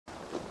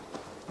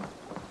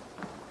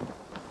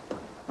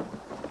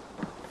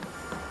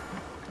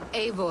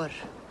Eivor,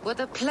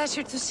 what a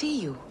pleasure to see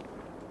you.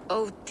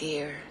 Oh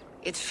dear,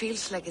 it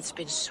feels like it's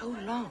been so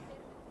long.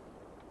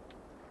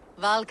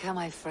 Valka,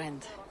 my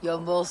friend.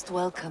 You're most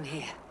welcome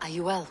here. Are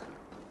you well?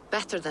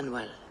 Better than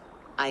well.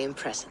 I am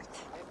present.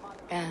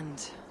 And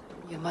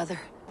your mother?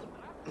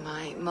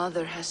 My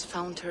mother has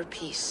found her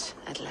peace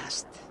at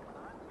last.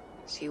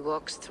 She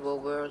walks through a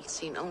world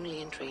seen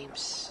only in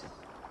dreams,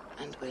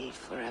 and will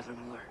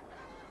forevermore.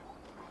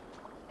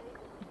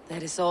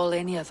 That is all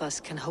any of us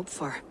can hope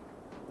for.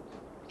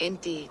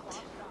 Indeed.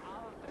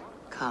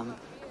 Come.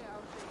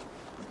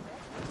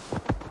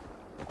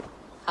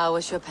 How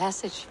was your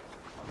passage?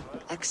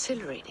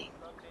 Exhilarating.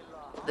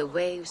 The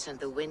waves and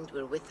the wind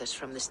were with us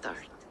from the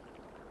start.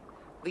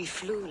 We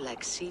flew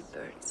like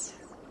seabirds.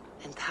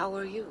 And how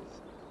are you?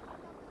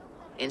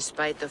 In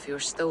spite of your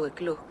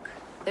stoic look,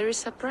 there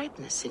is a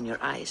brightness in your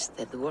eyes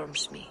that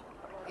warms me.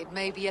 It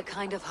may be a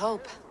kind of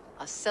hope.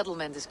 Our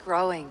settlement is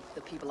growing,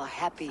 the people are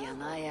happy,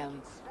 and I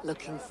am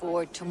looking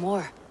forward to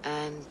more.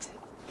 And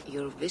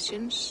your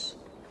visions?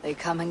 They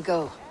come and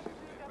go.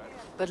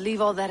 But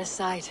leave all that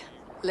aside.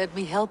 Let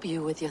me help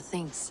you with your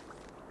things.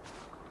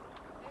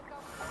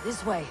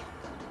 This way.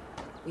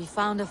 We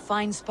found a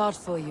fine spot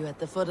for you at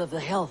the foot of the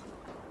hill.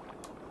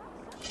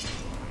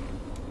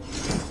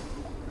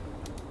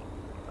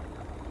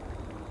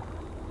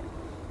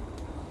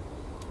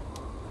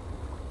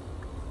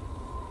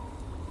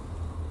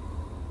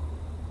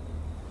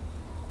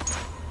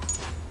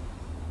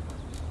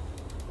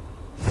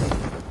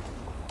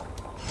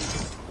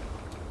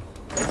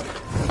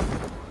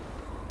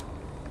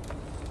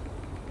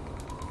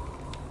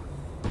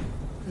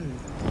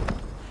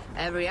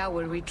 Every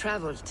hour we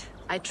traveled,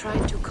 I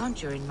tried to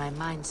conjure in my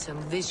mind some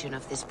vision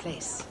of this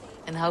place.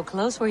 And how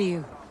close were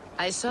you?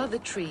 I saw the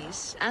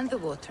trees, and the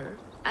water,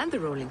 and the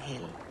rolling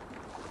hill.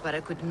 But I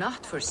could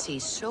not foresee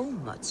so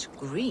much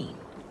green.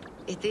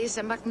 It is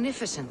a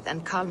magnificent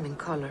and calming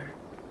color.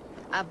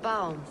 A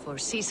balm for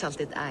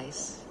sea-salted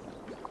eyes.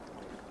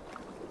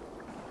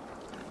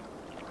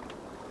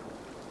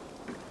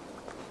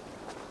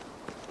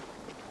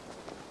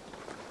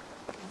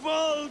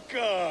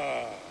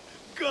 Valka!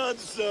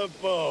 Gods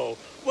above,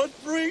 what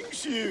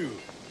brings you?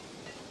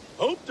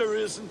 Hope there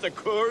isn't a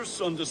curse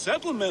on the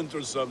settlement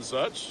or some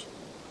such.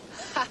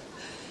 Ha!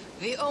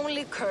 The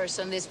only curse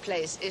on this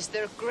place is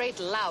their great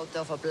lout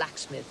of a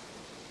blacksmith.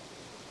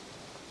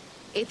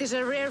 It is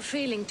a rare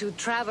feeling to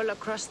travel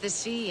across the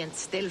sea and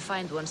still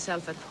find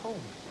oneself at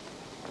home.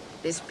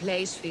 This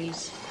place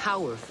feels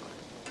powerful,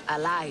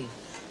 alive.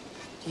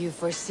 Do you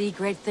foresee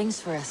great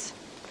things for us?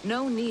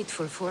 No need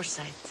for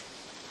foresight.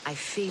 I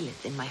feel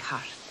it in my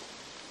heart.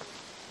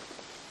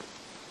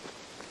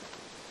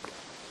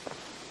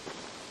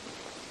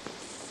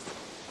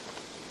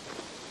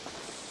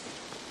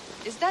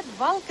 Is that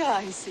Valka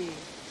I see?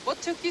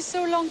 What took you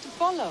so long to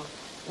follow?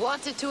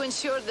 Wanted to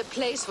ensure the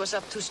place was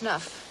up to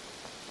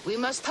snuff. We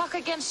must talk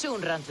again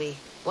soon, Randvi,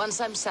 once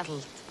I'm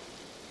settled.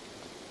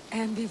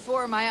 And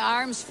before my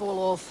arms fall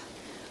off,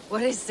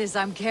 what is this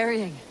I'm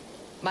carrying?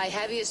 My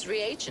heaviest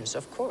reagents,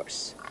 of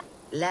course.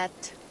 Lead,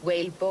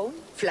 whalebone,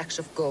 flecks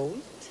of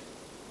gold.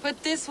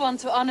 Put this one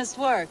to honest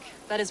work.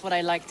 That is what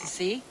I like to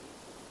see.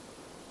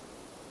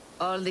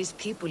 All these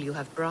people you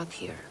have brought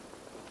here.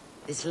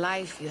 This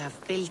life you have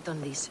built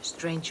on these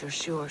stranger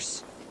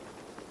shores.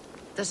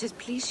 Does it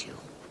please you?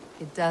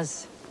 It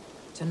does.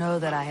 To know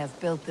that I have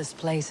built this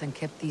place and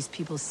kept these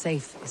people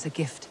safe is a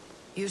gift.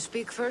 You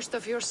speak first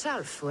of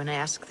yourself when I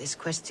ask this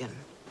question.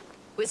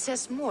 Which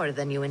says more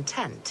than you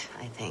intend,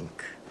 I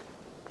think.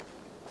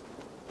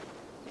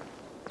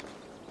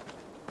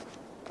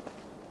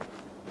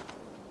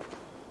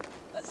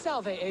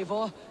 Salve,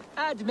 Eivor.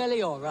 Ad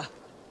Meliora.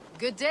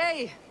 Good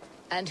day!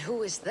 And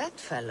who is that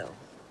fellow?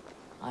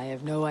 I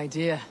have no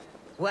idea.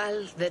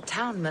 Well, the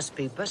town must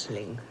be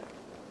bustling.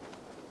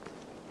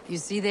 You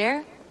see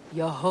there?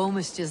 Your home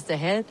is just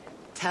ahead.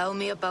 Tell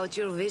me about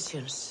your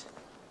visions.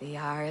 They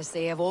are as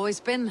they have always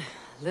been.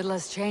 Little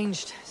has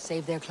changed,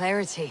 save their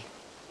clarity.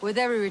 With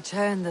every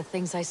return, the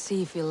things I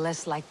see feel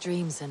less like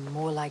dreams and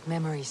more like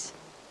memories.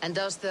 And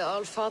does the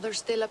Allfather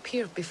still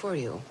appear before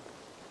you?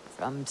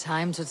 From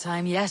time to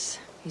time, yes.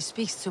 He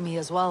speaks to me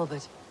as well,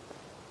 but...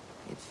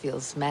 it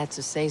feels mad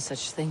to say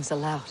such things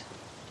aloud.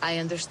 I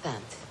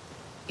understand.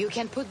 You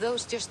can put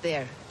those just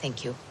there,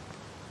 thank you.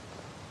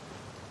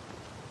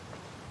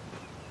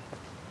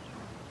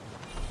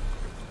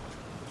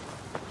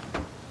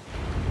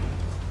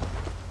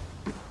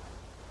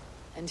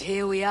 And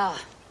here we are.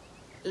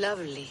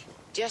 Lovely,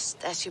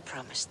 just as you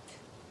promised.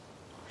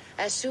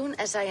 As soon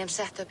as I am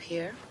set up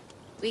here,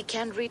 we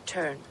can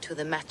return to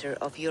the matter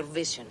of your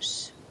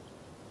visions.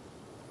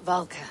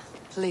 Valka,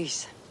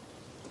 please.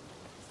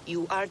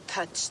 You are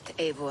touched,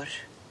 Eivor.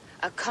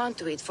 A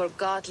conduit for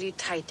godly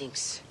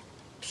tidings.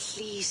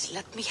 Please,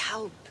 let me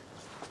help.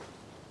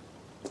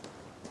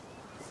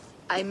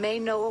 I may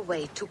know a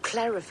way to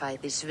clarify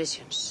these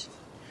visions.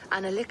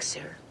 An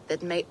elixir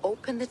that may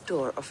open the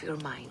door of your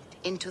mind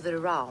into the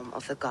realm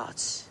of the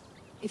gods.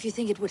 If you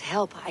think it would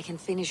help, I can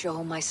finish your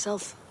home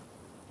myself.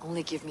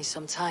 Only give me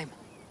some time.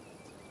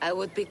 I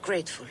would be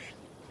grateful.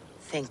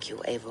 Thank you,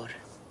 Eivor.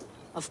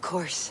 Of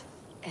course.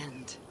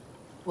 And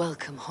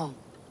welcome home.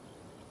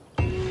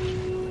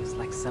 Looks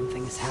like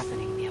something is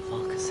happening near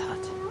Volka's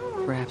hut.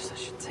 Perhaps I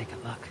should take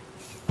a look.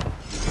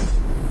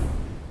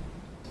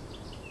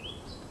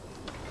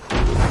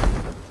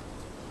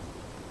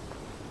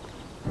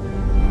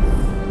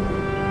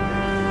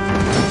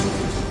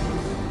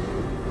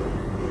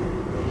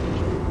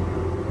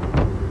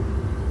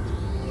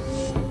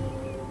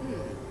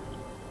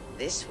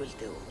 This will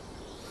do.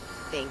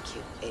 Thank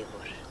you, Eivor.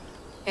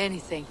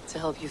 Anything to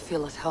help you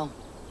feel at home.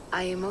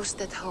 I am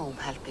most at home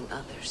helping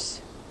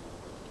others.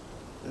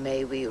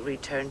 May we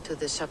return to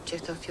the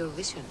subject of your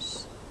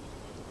visions?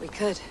 We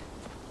could,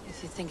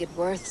 if you think it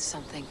worth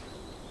something.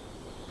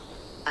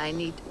 I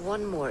need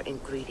one more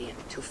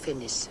ingredient to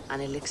finish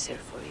an elixir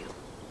for you.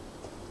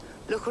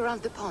 Look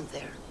around the pond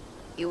there.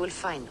 You will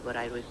find what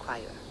I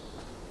require.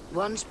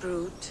 Once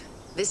brewed,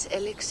 this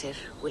elixir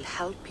will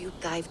help you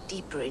dive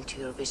deeper into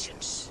your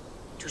visions,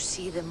 to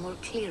see them more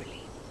clearly.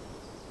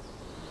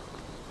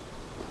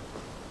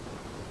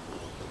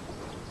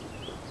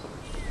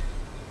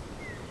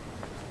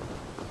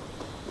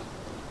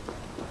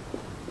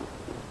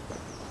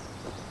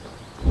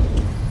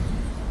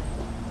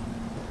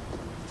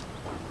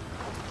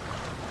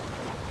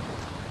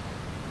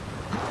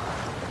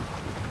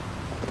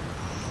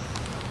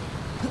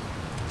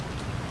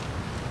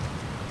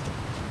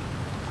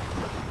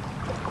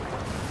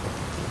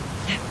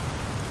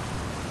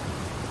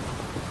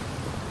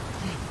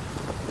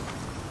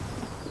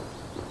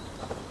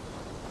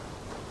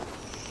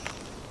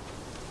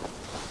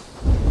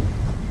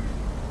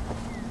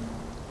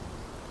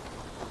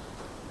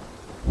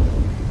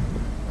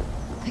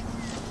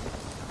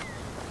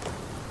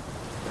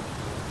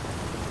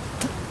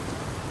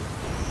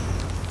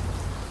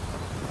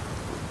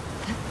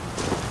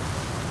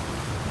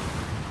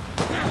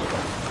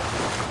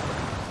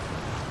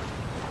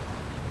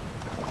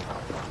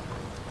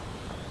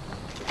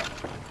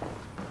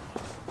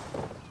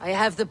 I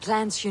have the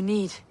plants you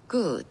need.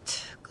 Good,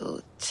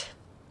 good.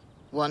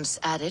 Once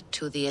added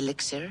to the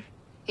elixir,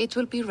 it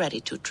will be ready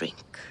to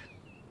drink.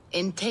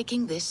 In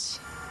taking this,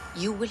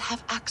 you will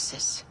have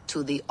access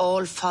to the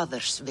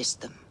All-Father's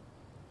wisdom.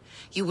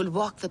 You will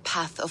walk the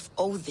path of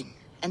Odin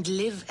and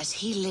live as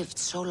he lived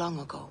so long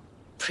ago.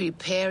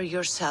 Prepare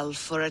yourself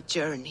for a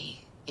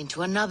journey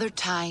into another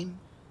time,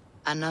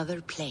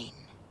 another plane.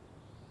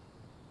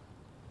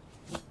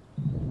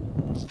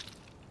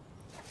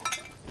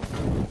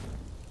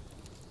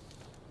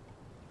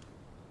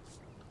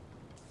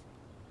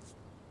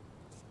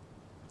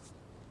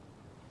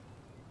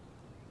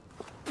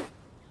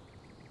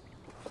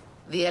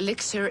 The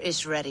elixir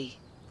is ready.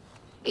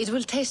 It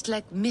will taste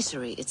like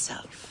misery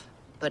itself,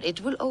 but it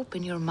will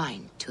open your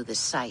mind to the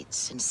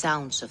sights and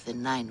sounds of the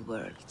 9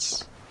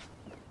 worlds.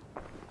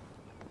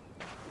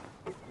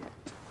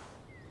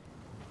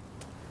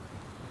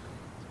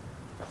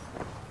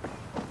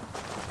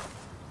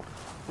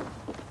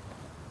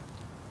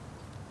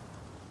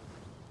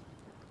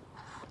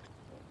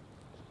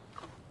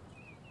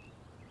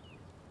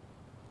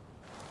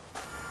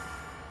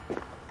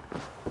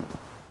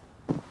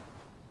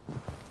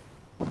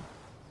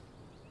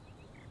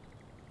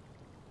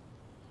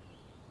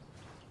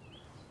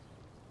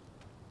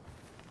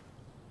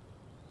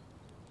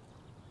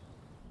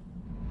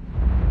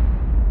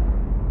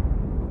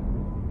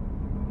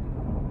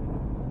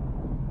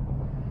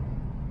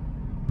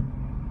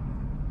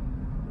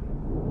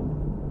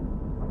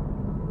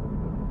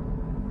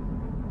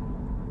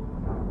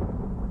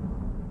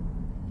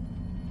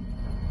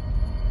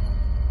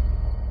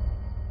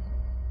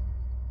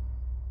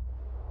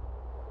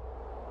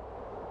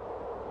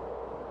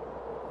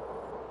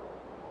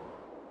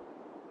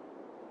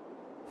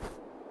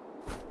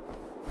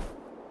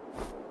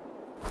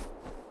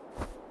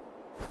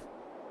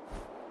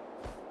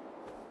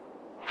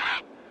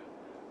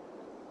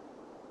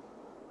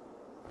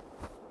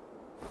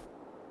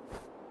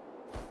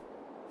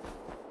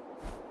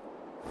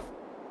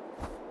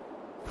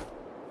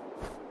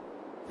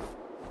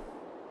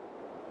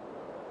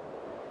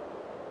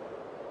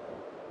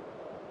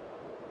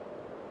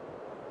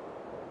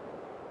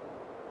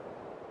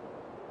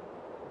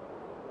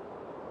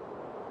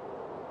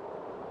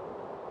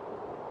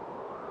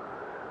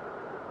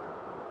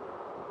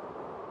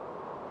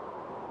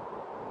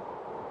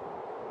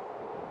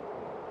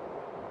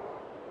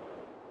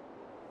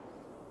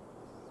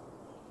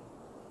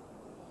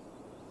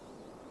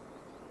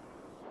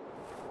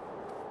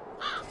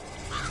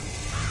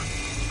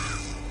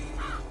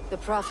 The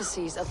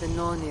prophecies of the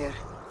Nornir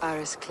are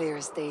as clear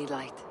as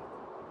daylight.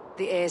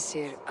 The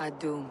Aesir are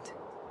doomed.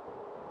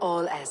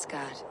 All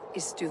Asgard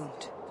is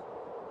doomed.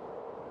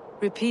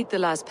 Repeat the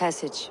last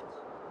passage.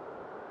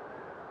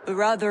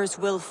 Brothers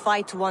will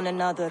fight one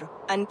another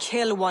and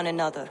kill one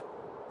another.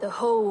 The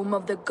home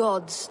of the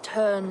gods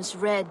turns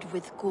red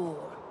with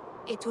gore.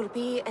 It will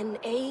be an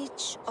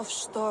age of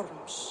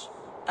storms.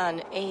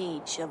 An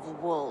age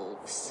of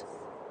wolves.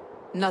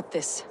 Not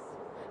this.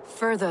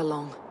 Further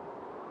along.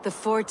 The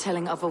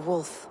foretelling of a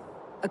wolf.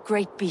 A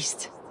great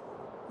beast.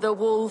 The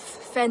wolf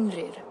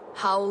Fenrir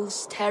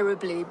howls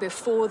terribly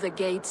before the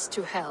gates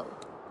to hell.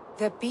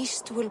 The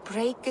beast will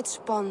break its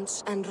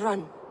bonds and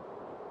run.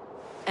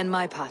 And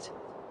my part?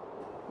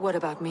 What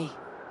about me?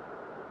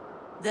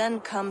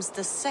 Then comes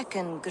the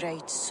second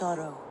great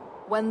sorrow.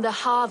 When the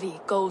Harvey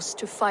goes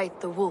to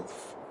fight the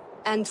wolf.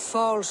 And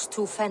falls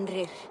to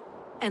Fenrir.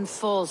 And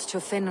falls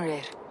to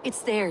Fenrir.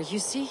 It's there, you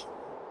see?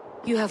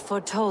 You have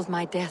foretold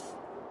my death.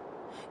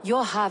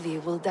 Your Harvey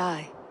will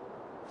die.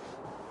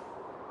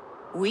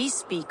 We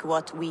speak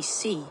what we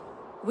see.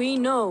 We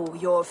know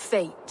your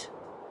fate.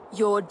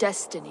 Your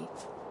destiny.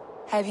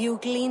 Have you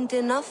gleaned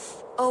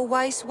enough, O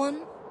wise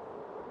one?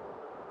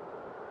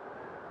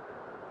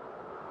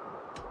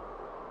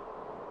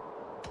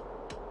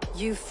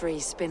 You three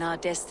spin our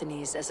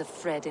destinies as a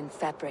thread in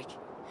fabric.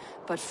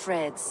 But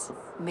threads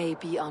may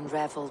be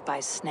unraveled by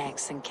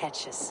snags and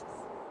catches.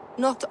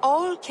 Not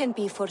all can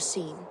be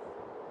foreseen,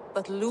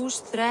 but loose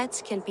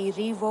threads can be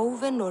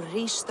rewoven or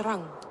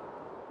restrung.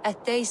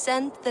 At day's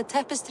end, the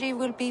tapestry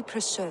will be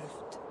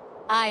preserved.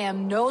 I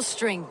am no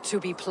string to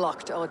be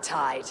plucked or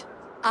tied.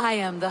 I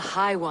am the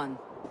High One,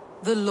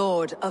 the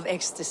Lord of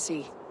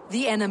Ecstasy,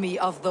 the enemy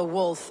of the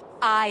wolf.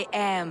 I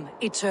am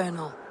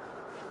eternal.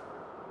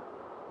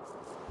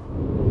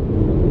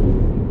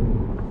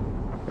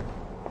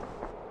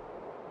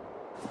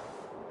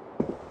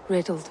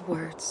 Riddled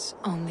words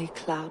only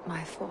cloud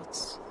my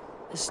thoughts.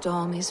 A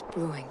storm is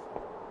brewing.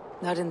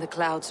 Not in the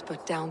clouds,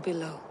 but down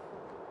below.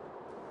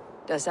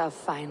 Does our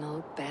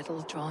final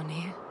battle draw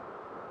near?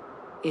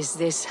 Is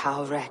this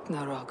how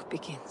Ragnarok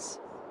begins?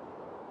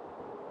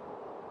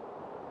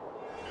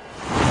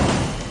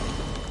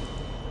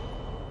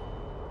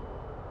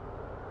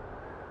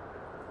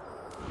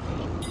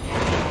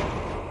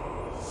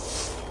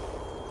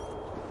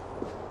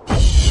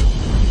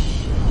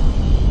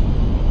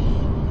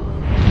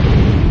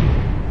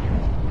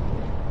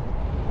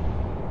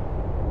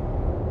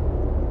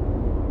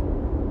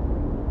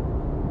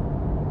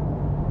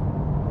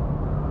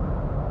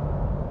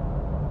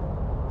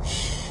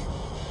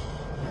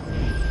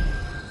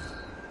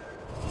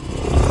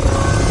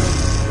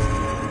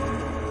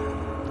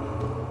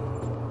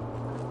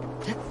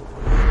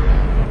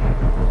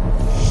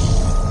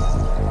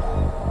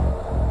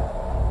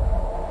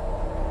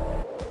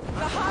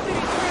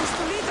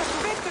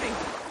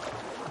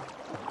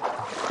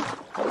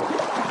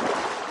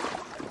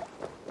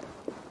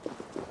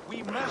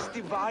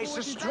 devise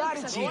a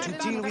strategy to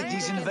deal with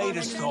these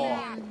invaders, Thor.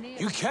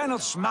 You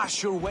cannot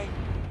smash your way...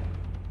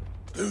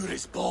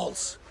 His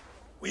balls.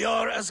 We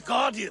are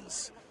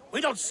Asgardians.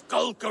 We don't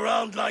skulk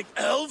around like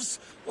elves.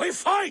 We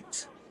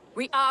fight!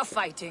 We are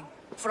fighting.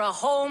 For our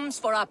homes,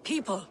 for our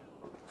people.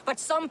 But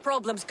some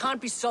problems can't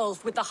be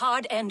solved with the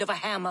hard end of a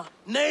hammer.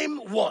 Name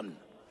one.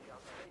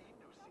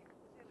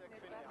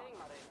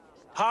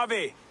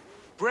 Harvey,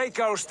 break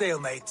our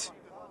stalemate.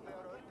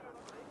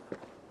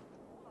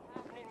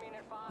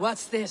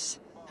 What's this?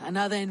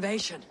 Another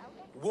invasion?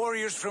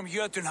 Warriors from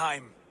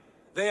Jotunheim.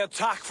 They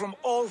attack from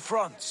all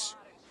fronts.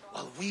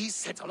 While we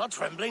sit on our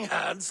trembling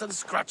hands and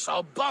scratch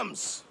our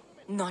bums.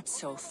 Not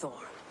so,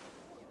 Thor.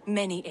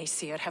 Many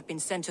Aesir have been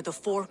sent to the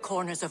four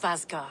corners of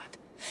Asgard,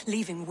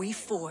 leaving we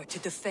four to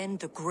defend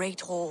the Great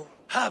Hall.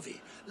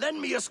 Harvey,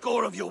 lend me a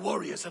score of your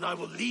warriors and I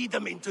will lead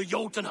them into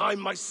Jotunheim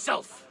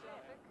myself.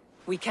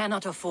 We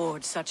cannot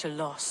afford such a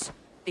loss.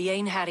 The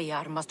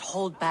Einherjar must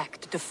hold back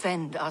to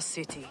defend our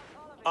city.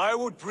 I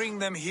would bring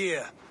them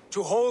here,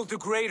 to hold the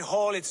Great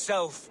Hall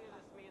itself.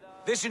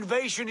 This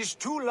invasion is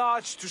too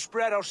large to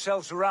spread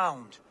ourselves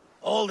around.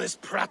 All this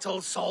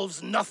prattle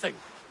solves nothing.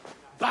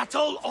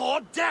 Battle or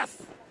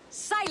death!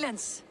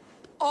 Silence!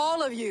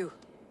 All of you!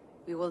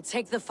 We will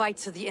take the fight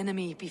to the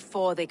enemy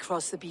before they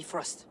cross the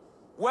Bifrost.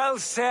 Well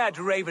said,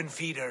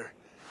 Ravenfeeder.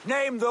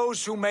 Name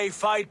those who may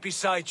fight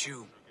beside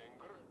you.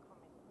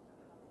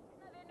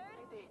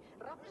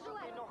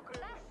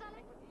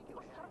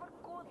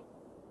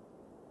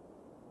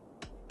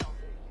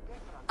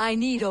 I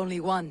need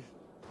only one.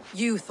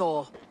 You,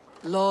 Thor,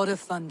 Lord of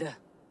Thunder.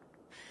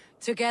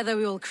 Together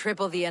we will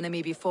cripple the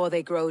enemy before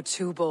they grow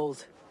too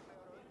bold.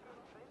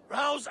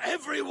 Rouse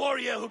every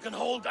warrior who can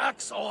hold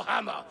axe or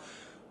hammer.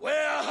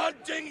 We're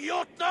hunting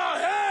Jotnar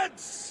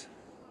heads!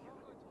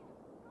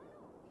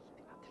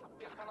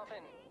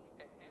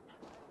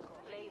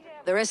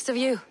 The rest of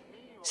you,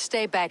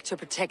 stay back to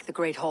protect the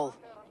Great Hall.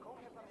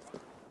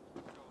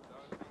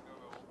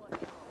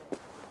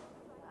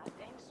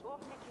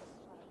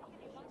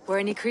 Were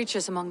any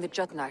creatures among the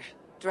Jotnar?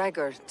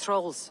 Draugr,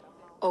 trolls,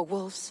 or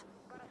wolves?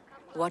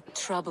 What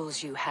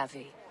troubles you,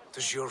 Havi?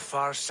 Does your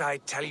far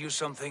sight tell you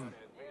something?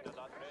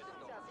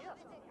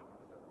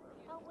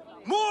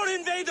 More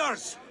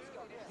invaders!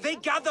 They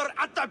gather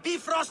at the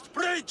Bifrost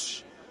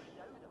Bridge!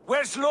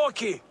 Where's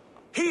Loki?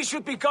 He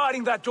should be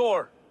guarding that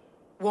door.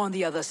 Warn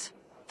the others.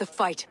 The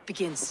fight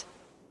begins.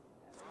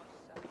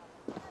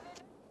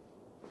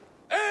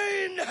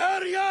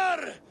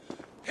 Einherjar!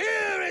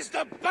 Here is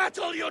the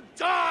battle you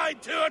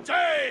died to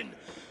attain!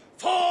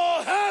 For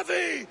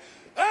Havi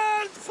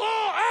and for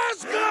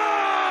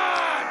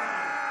Asgard!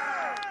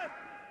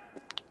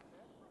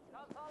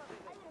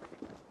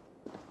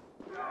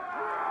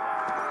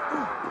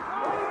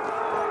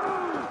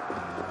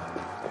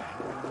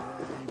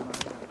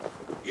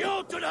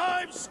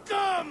 Asgard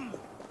scum!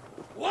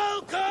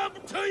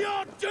 Welcome to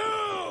your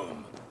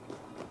doom!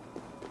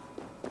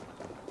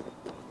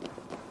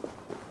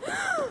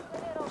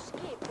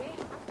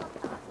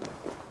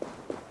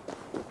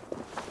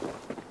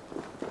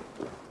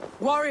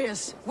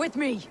 Warriors, with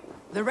me!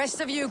 The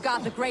rest of you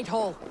got the Great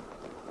Hall.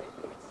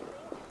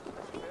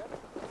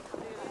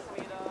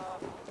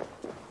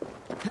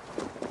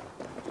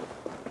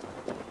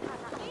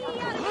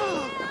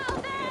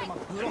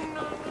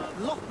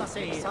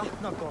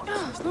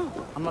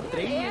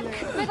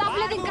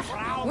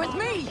 With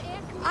me!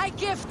 I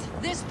gift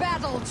this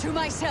battle to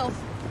myself!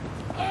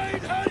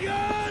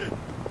 Einherjar!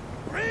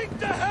 Bring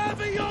the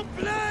heavy your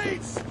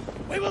blades!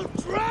 We will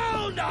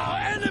drown our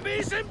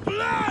enemies in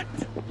blood!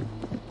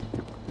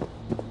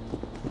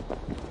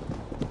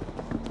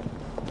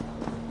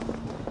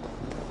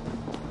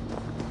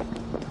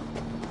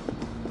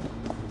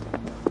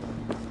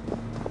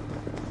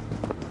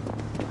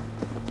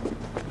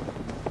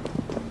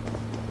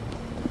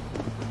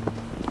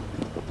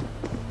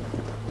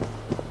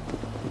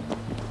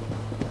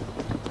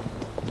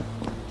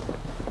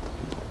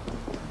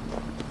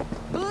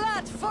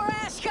 Blood for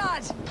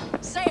Asgard!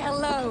 Say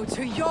hello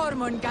to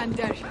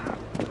Jormungandr!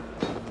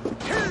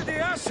 Kill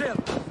the Asir!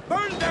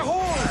 Burn the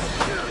hole!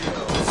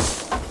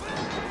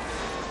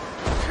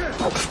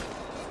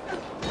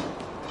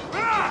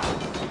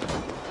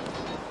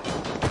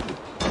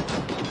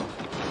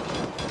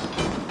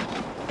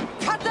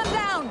 Cut them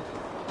down!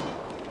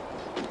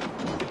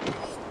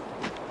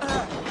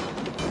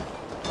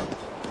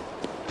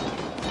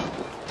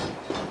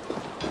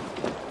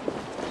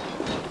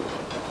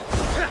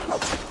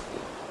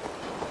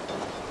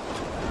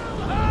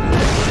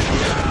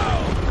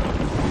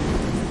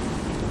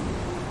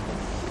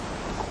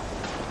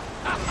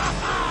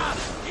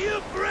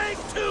 You break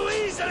too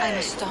easily! I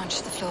must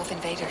staunch the flow of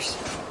invaders.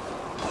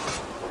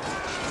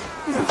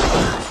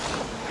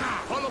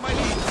 Follow my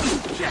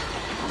lead!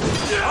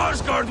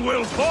 Asgard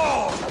will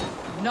fall!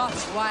 Not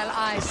while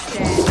I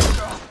stand.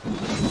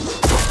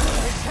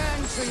 Return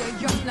to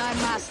your Jötnar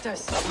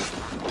masters.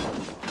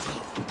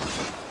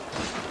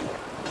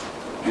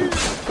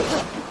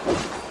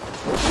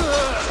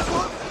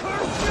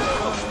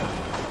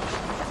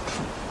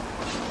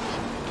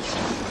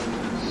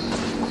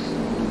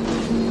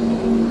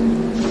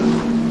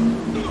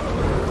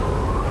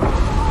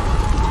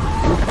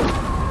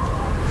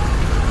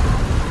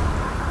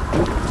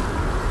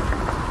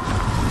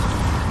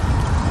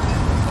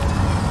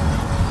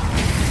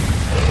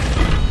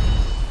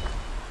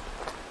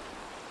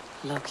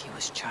 Loki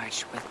was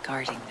charged with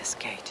guarding this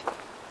gate,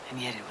 and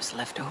yet it was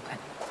left open.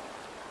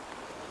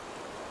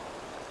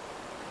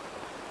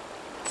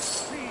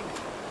 Please,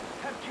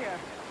 have care.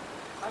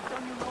 I've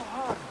done you no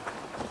harm.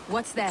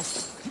 What's that?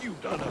 You've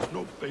done us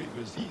no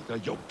favors either,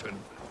 Jotun.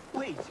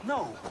 Wait,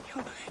 no.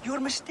 You're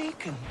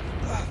mistaken.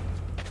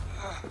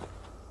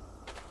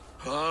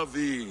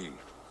 Harvey,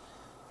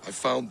 I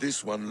found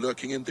this one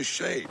lurking in the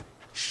shade,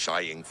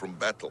 shying from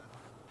battle.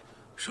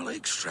 Shall I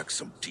extract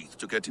some teeth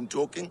to get him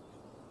talking?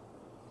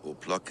 Or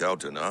pluck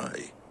out an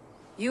eye?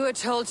 You were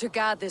told to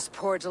guard this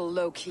portal,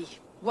 Loki.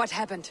 What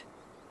happened?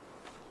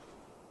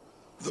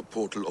 The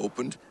portal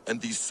opened, and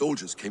these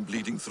soldiers came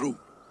bleeding through.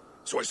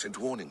 So I sent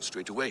warning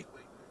straight away.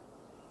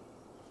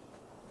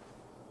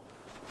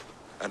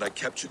 And I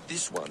captured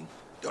this one,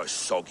 the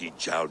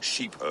soggy-jowled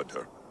sheep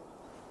herder.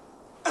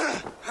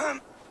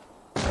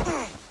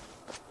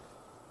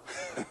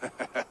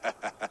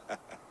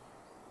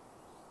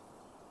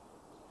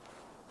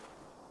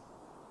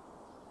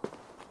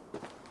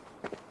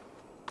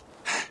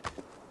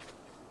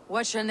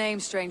 What's your name,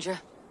 stranger?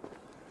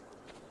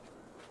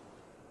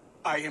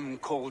 I am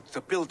called the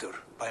Builder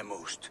by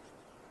most.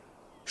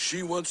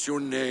 She wants your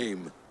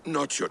name,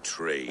 not your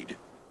trade.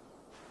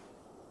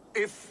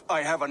 If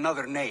I have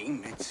another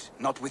name, it's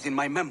not within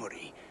my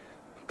memory.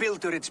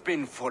 Builder it's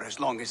been for as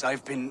long as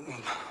I've been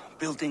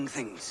building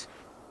things.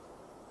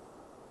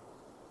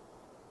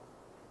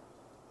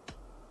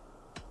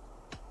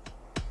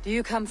 Do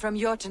you come from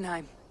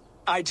Jotunheim?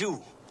 I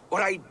do. Or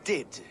I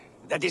did.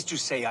 That is to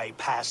say, I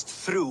passed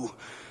through.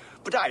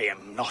 But I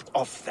am not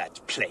of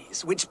that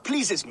place, which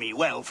pleases me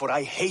well, for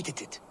I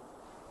hated it.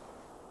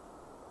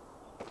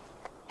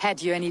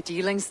 Had you any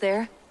dealings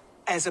there?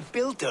 As a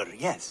builder,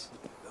 yes.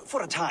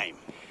 For a time.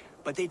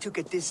 But they took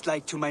a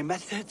dislike to my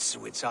methods,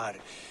 which are,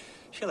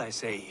 shall I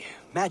say,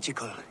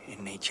 magical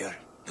in nature.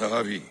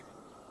 Harvey,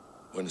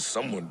 when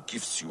someone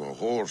gifts you a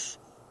horse,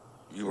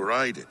 you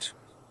ride it.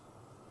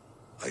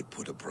 I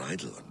put a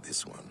bridle on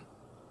this one.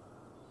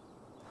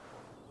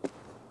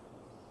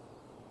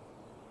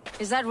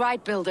 Is that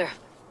right, Builder?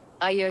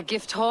 Are you a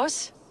gift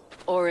horse?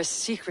 Or a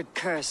secret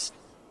curse?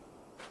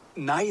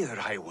 Neither,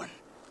 High One.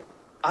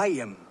 I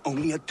am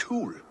only a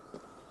tool.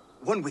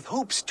 One with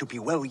hopes to be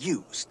well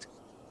used.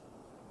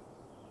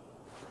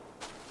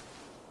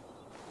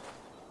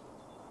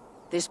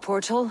 This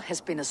portal has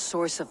been a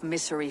source of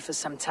misery for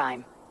some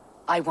time.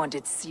 I want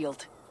it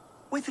sealed.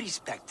 With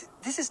respect,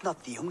 this is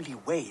not the only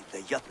way the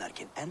Jötnar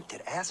can enter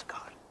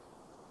Asgard.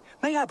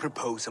 May I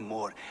propose a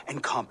more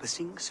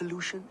encompassing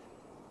solution?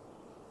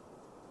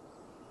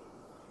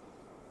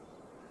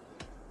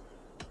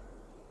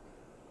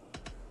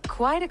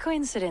 Quite a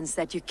coincidence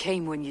that you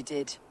came when you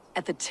did,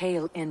 at the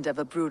tail end of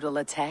a brutal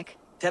attack.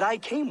 That I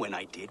came when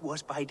I did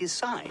was by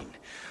design.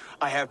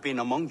 I have been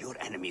among your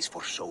enemies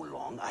for so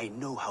long, I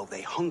know how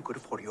they hunger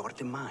for your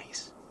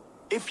demise.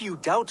 If you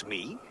doubt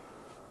me,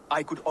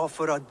 I could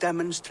offer a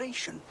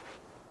demonstration.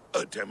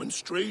 A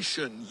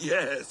demonstration,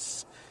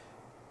 yes.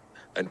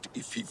 And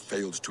if he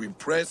fails to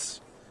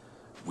impress,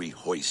 we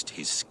hoist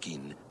his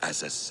skin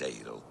as a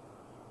sail.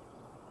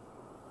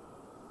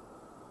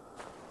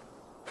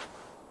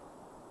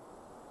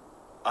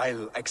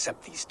 I'll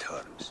accept these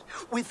terms,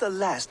 with the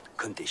last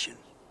condition.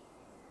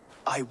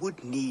 I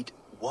would need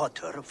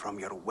water from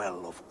your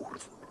well of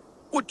Urthur.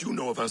 What do you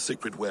know of our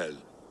sacred well?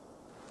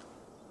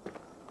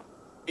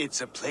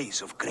 It's a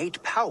place of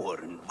great power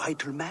and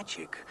vital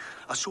magic,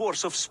 a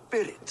source of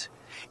spirit.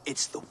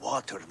 It's the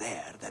water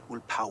there that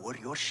will power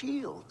your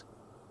shield.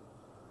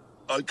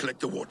 I'll collect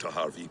the water,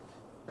 Harvey.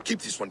 Keep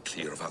this one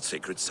clear of our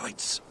sacred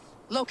sites.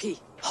 Loki,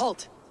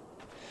 halt!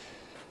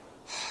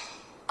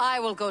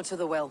 I will go to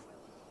the well.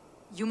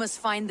 You must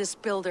find this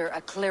builder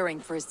a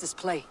clearing for his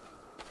display.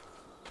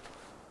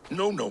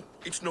 No,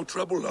 it's no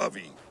trouble,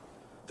 Harvey.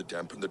 The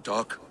damp and the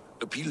dark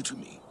appeal to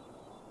me.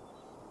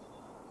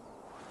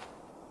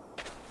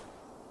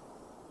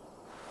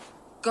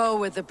 Go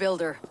with the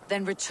builder,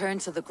 then return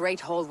to the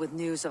Great Hall with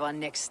news of our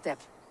next step.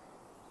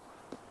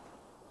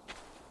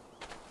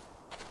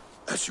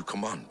 As you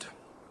command.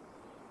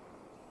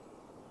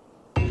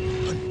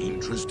 An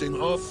interesting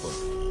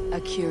offer.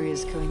 A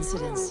curious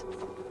coincidence.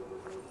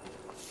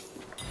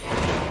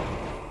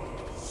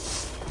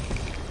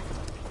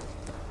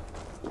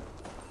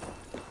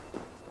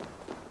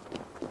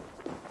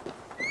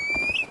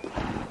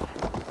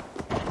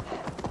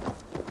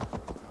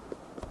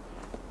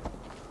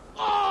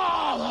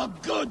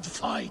 Good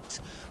fight,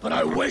 but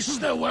I wish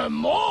there were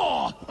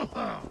more!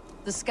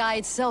 The sky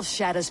itself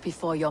shatters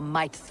before your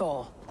might,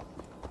 Thor.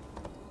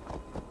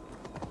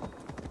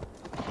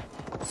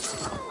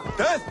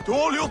 Death to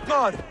all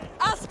Jotnar!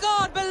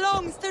 Asgard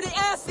belongs to the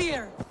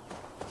Aesir!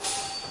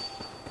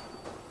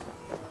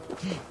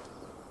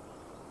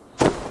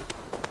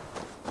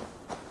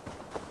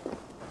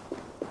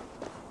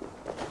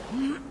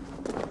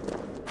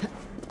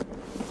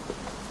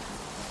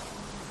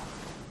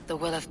 The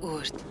Well of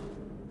Urd.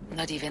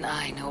 Not even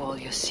I know all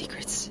your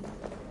secrets.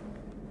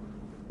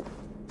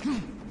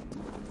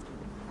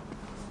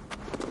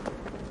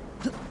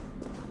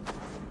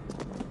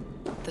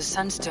 The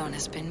Sunstone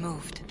has been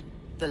moved.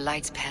 The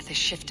light's path is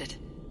shifted.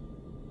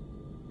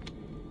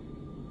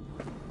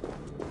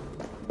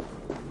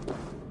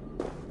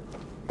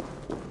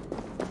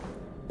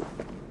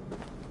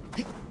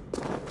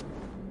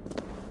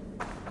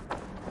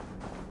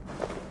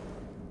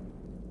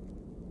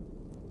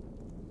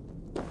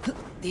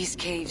 These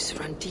caves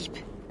run deep.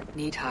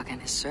 Nidhogg and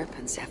his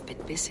serpents have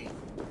been busy.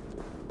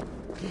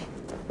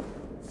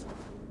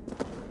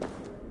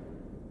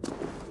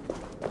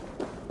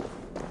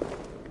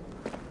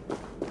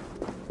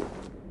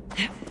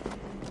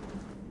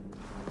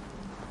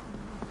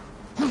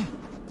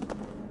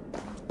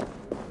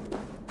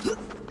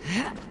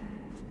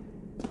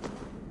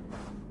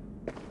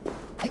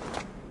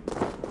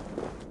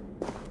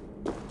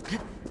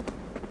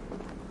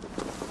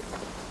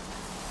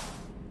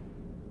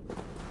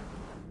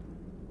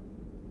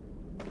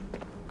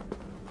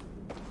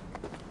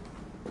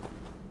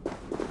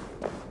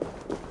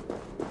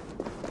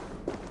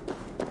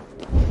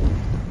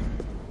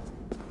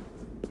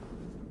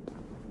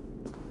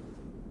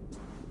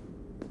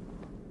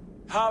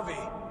 Harvey,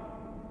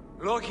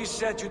 Loki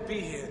said you'd be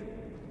here.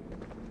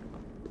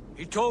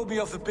 He told me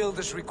of the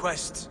Builder's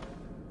request,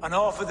 an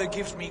offer that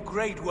gives me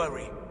great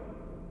worry.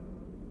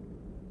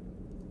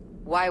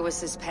 Why was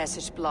this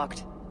passage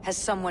blocked? Has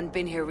someone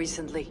been here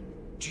recently?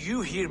 Do you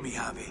hear me,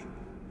 Harvey?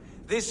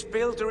 This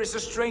Builder is a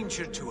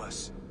stranger to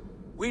us.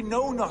 We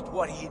know not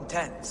what he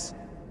intends.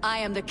 I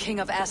am the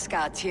King of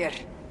Asgard, Tyr.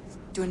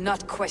 Do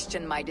not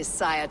question my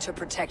desire to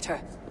protect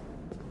her.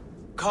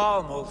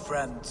 Calm, old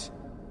friend.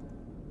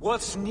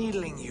 What's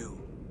needling you?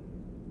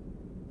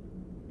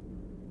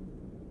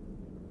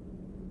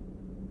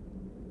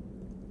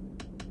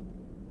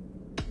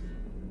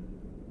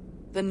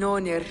 The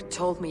Nornir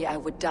told me I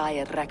would die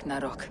at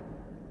Ragnarok.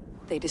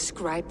 They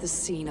described the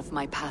scene of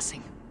my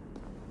passing.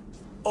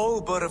 All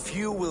but a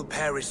few will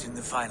perish in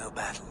the final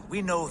battle.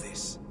 We know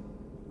this.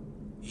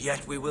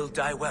 Yet we will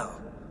die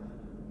well,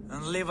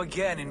 and live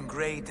again in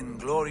great and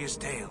glorious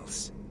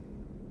tales.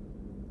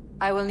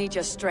 I will need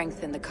your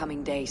strength in the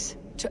coming days.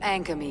 To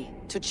anchor me,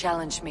 to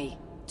challenge me,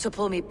 to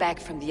pull me back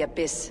from the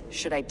abyss,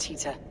 should I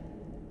teeter.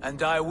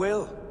 And I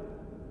will,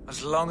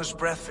 as long as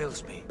breath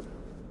fills me.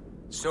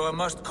 So I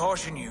must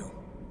caution you.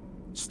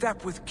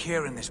 Step with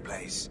care in this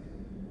place.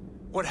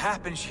 What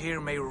happens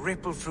here may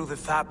ripple through the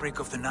fabric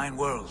of the Nine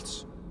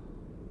Worlds.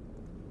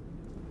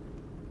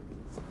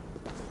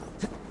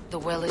 The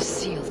well is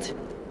sealed.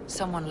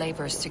 Someone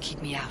labors to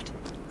keep me out.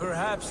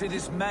 Perhaps it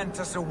is meant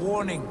as a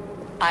warning.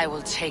 I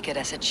will take it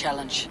as a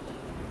challenge.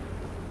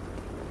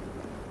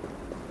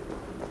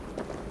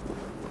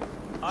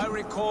 I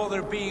recall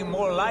there being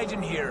more light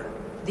in here.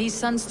 These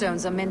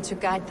sunstones are meant to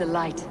guide the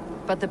light,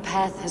 but the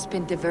path has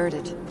been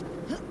diverted.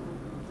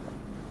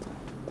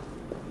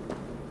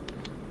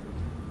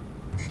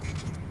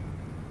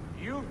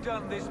 You've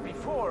done this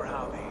before,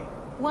 have you?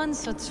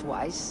 Once or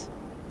twice.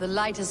 The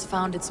light has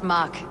found its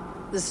mark.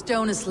 The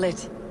stone is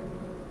lit.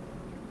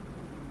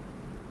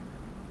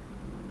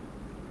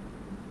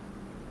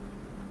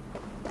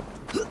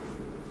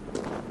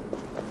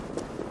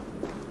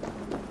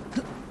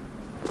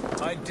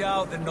 I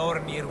doubt the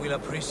Nornir will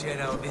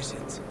appreciate our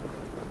visit.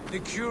 The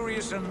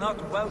curious are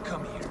not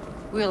welcome here.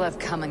 We'll have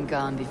come and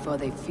gone before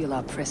they feel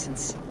our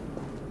presence.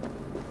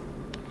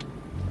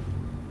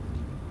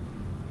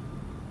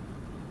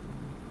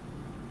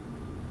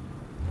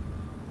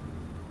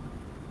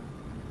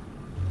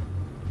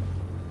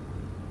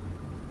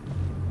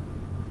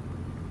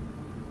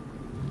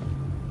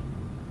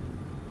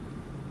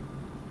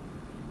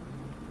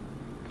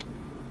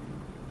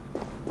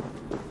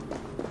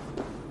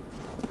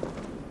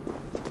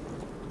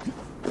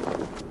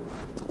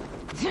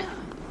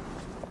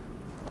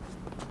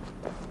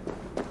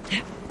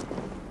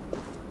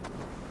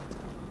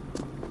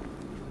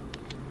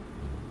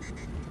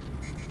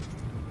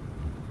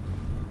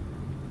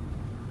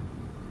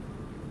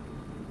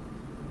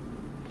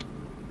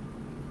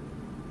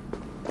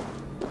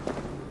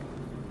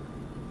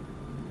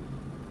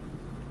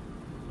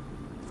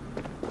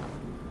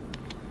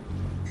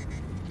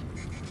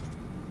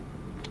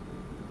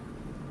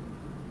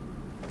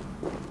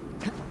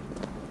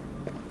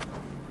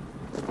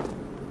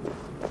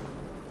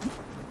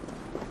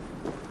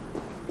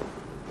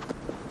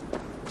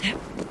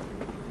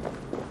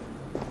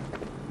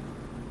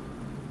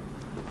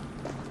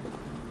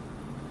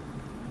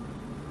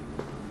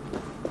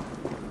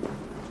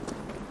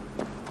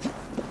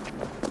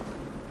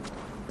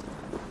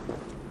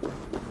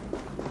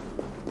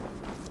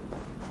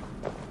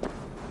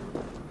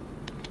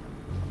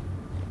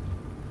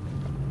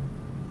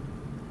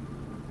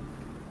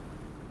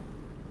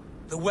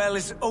 The well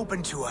is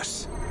open to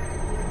us.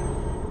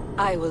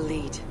 I will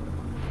lead.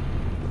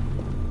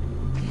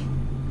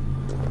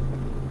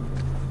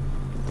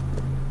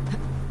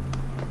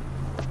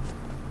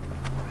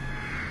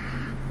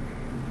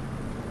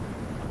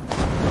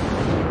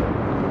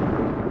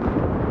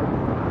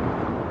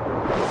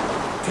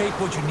 Take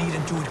what you need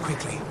and do it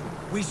quickly.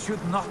 We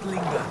should not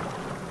linger.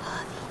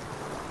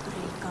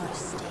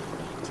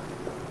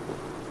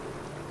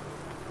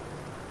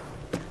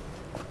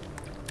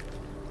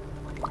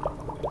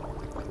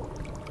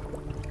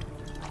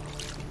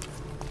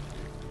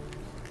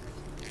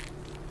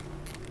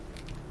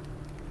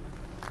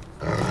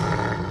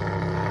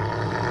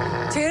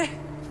 Tyr?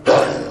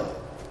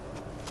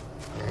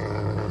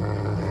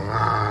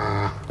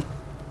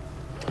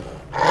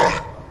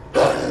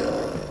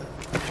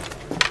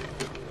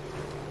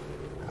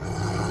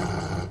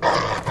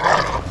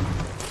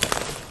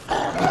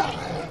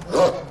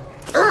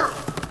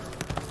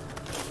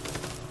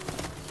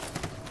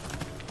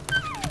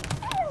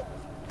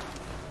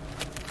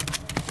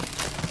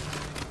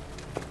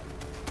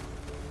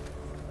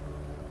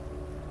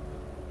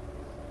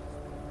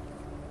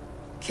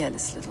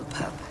 Careless little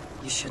pup.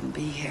 You shouldn't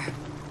be here.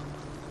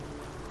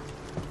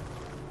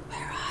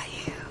 Where are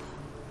you?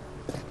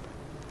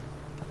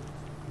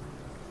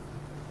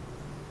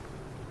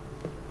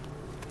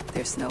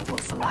 There's no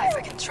wolf alive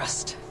I can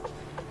trust.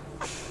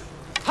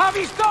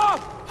 Javi, stop!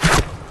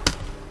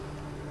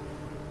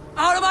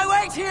 Out of my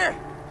way, Tyr!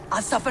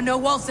 I'll suffer no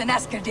wolves in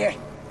Asgard, dear.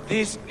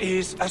 This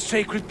is a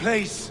sacred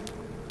place.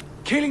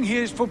 Killing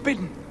here is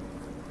forbidden.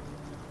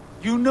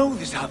 You know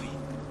this, Javi.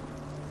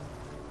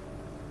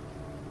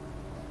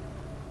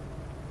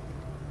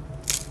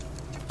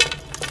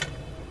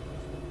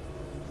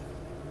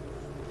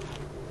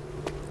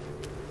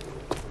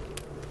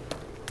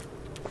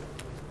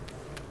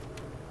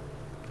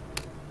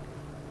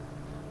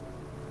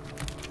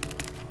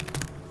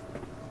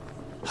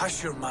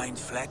 Has your mind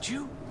fled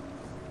you?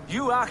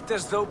 You act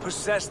as though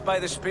possessed by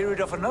the spirit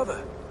of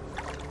another.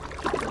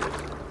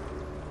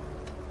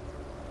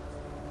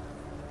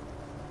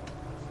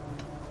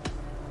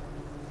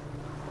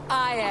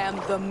 I am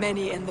the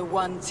many in the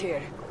one,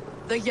 Tyr.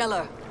 The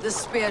Yeller, the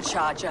Spear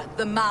Charger,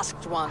 the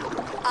Masked One.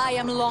 I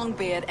am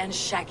Longbeard and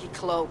Shaggy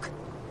Cloak.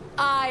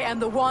 I am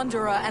the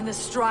Wanderer and the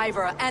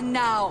Striver, and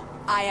now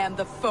I am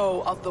the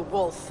foe of the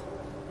Wolf.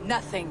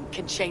 Nothing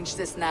can change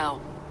this now.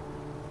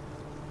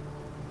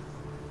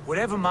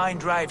 Whatever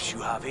mind drives you,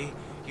 Javi,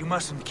 you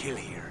mustn't kill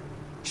here.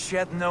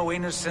 Shed no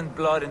innocent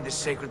blood in this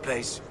sacred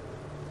place.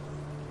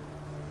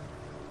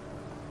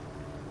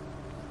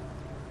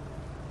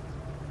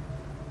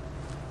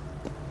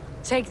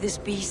 Take this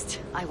beast.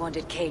 I want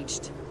it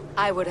caged.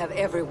 I would have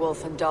every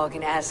wolf and dog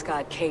in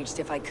Asgard caged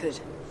if I could.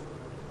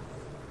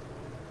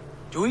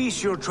 To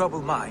ease your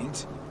troubled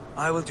mind,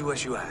 I will do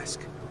as you ask.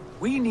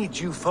 We need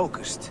you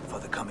focused for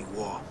the coming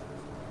war.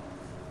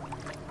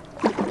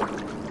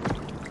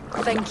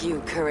 Thank you,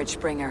 Courage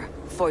Bringer,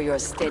 for your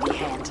steady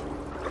hand.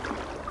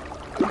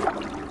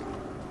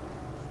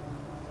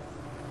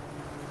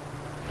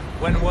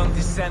 When one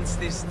descends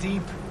this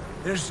deep,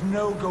 there's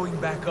no going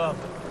back up.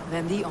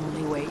 then the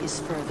only way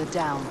is further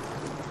down.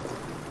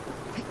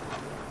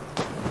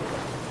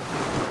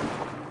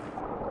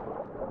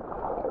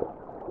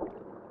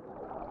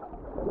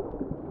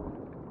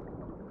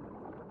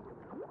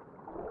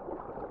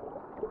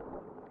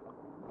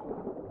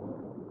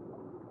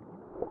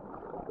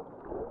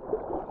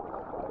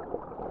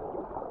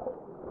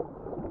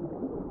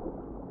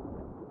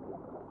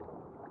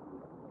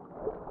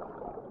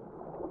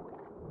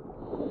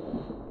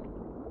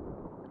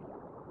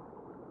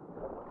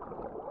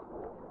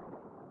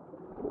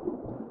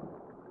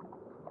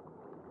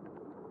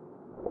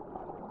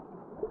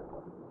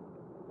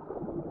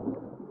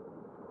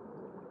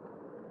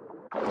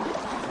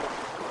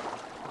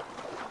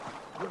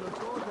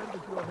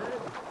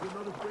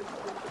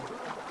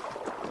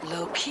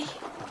 Loki?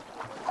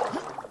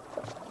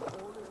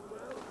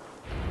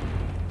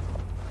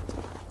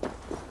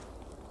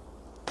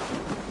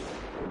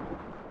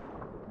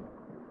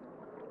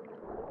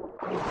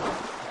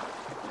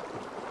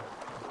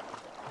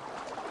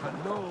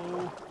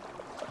 Hello?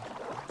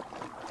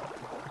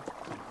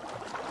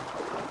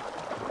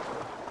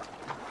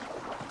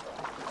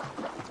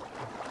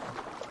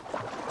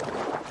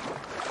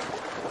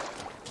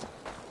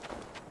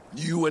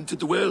 You entered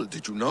the well,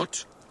 did you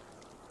not?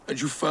 And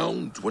you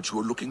found what you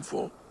were looking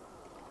for?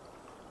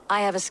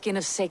 I have a skin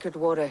of sacred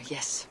water,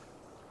 yes.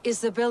 Is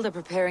the builder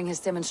preparing his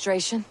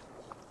demonstration?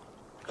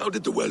 How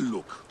did the well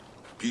look?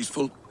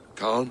 Peaceful?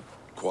 Calm?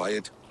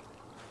 Quiet?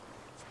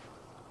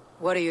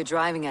 What are you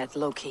driving at,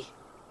 Loki?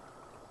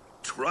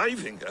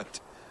 Driving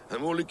at?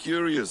 I'm only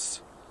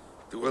curious.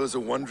 The well is a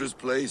wondrous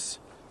place.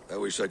 I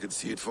wish I could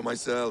see it for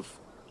myself.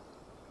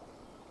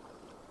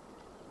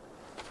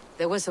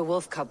 There was a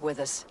wolf cub with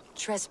us,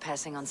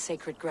 trespassing on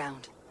sacred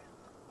ground.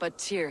 But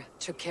Tyr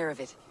took care of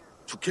it.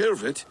 Took care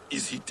of it?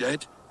 Is he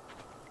dead?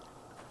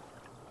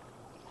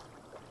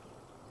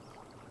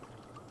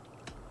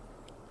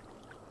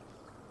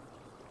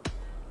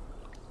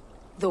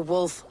 The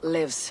wolf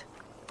lives,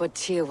 but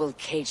Tyr will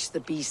cage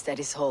the beast at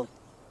his hole.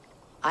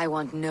 I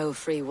want no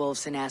free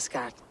wolves in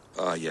Asgard.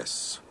 Ah,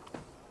 yes.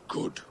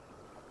 Good.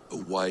 A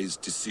wise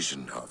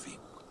decision, Harvey.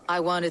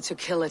 I wanted to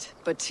kill it,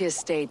 but Tyr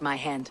stayed my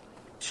hand.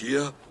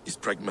 Tyr is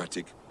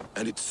pragmatic,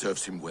 and it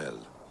serves him well.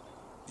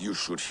 You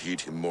should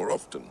heed him more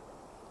often.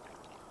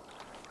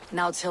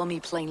 Now tell me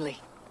plainly,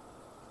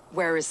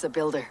 where is the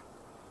builder?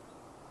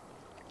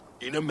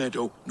 In a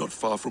meadow not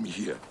far from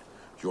here.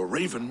 Your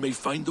raven may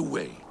find the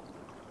way.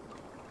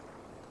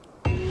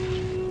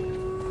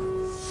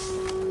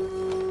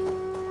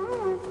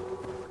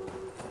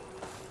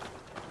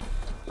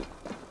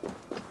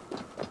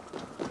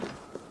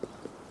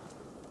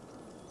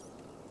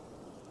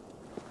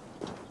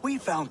 We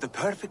found the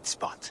perfect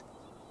spot.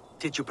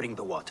 Did you bring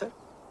the water?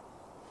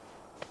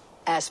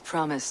 As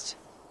promised.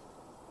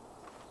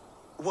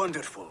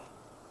 Wonderful.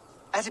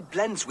 As it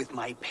blends with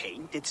my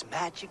paint, its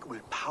magic will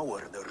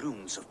power the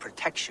runes of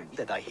protection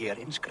that I hear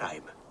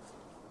inscribe.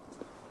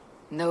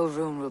 No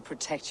rune will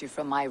protect you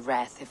from my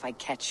wrath if I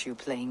catch you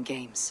playing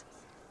games.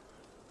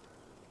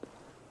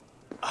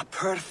 A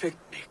perfect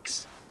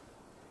mix.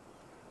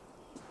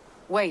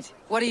 Wait,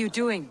 what are you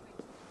doing?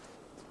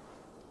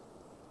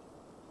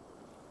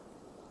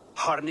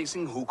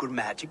 Harnessing Hugr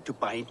magic to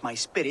bind my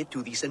spirit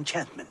to these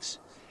enchantments.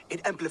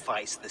 It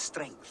amplifies the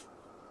strength.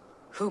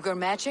 Hugr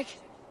magic?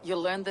 You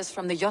learned this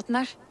from the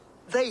Jotnar?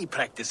 They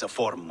practice a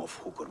form of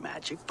Hugr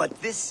magic,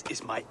 but this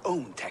is my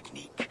own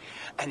technique,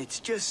 and it's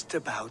just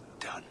about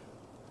done.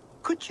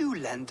 Could you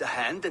lend a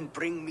hand and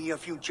bring me a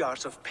few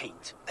jars of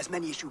paint? As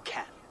many as you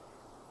can.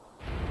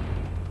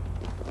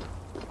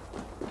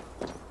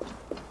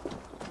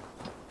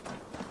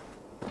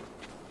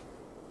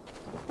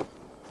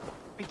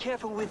 Be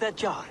careful with that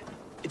jar.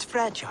 It's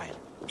fragile.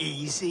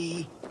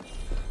 Easy.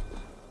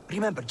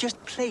 Remember, just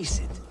place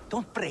it.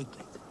 Don't break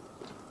it.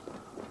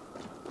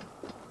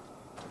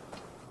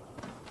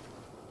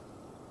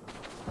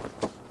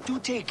 Do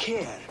take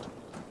care.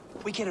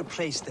 We can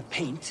replace the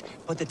paint,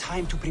 but the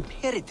time to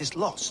prepare it is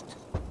lost.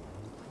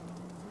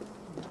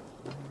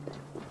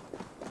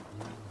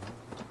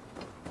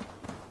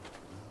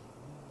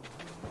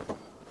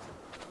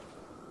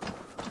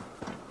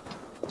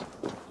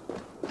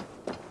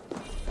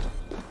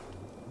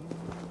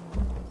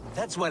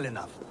 That's well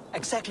enough.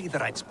 Exactly the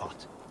right spot.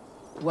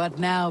 What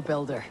now,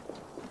 builder?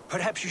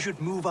 Perhaps you should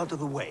move out of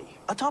the way.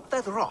 Atop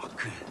that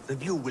rock, the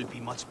view will be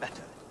much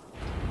better.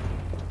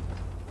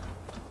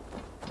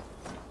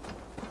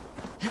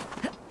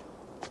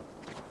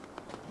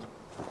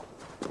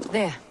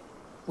 There.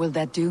 Will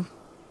that do?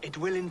 It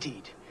will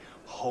indeed.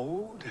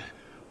 Hold,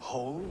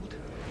 hold,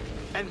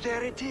 and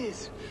there it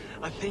is.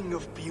 A thing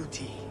of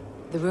beauty.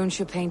 The runes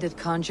you painted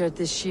conjured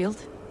this shield?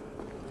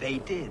 They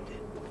did.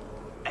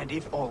 And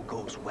if all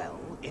goes well,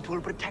 it will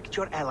protect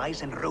your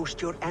allies and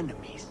roast your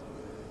enemies.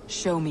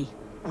 Show me.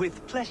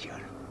 With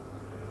pleasure.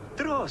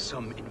 Draw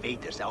some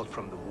invaders out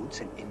from the woods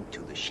and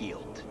into the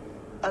shield.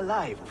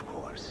 Alive, of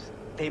course.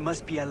 They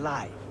must be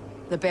alive.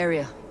 The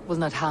barrier will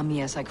not harm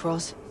me as I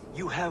cross?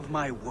 You have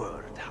my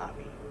word,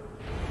 Harvey.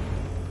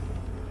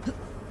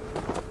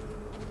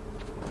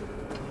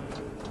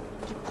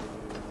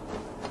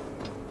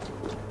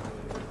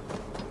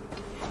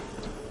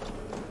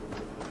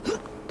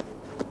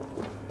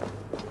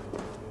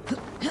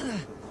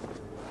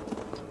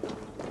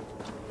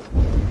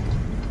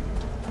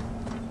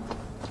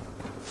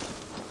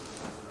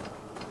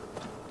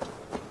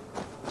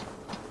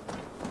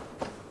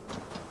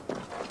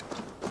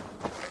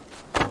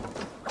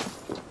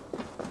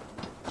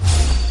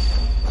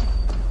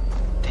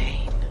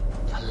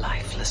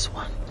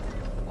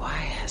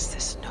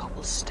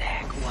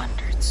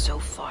 wandered so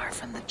far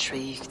from the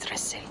tree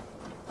Yggdrasil.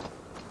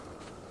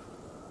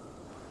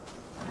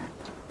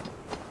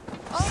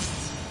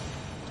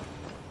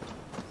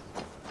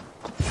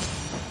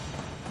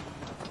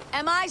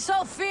 Am I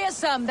so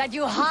fearsome that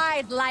you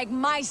hide like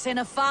mice in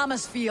a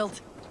farmer's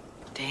field?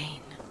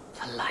 Dane,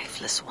 the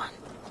lifeless one.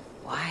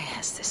 Why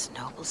has this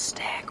noble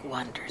stag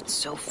wandered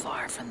so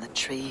far from the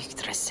tree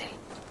Yggdrasil?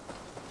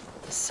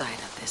 The sight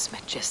of this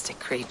majestic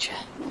creature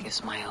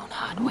gives my own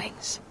heart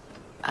wings.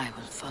 I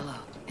will follow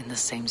in the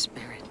same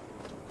spirit.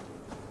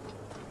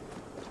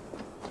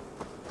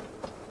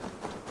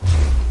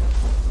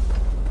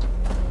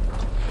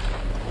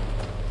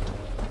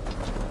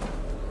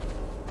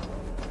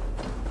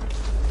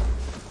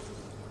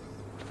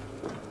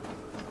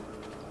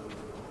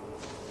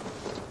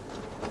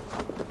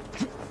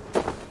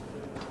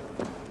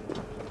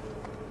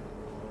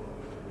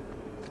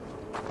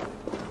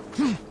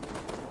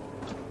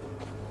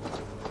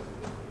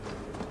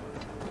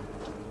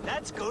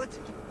 That's good.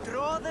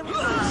 Draw them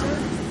closer.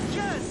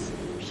 Yes!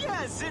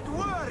 Yes, it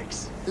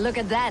works! Look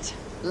at that,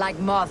 like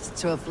moths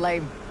to a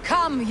flame.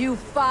 Come, you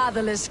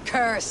fatherless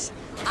curse!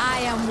 I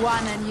am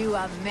one and you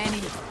are many.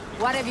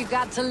 What have you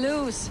got to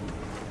lose?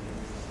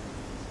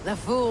 The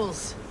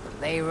fools,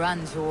 they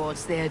run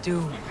towards their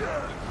doom.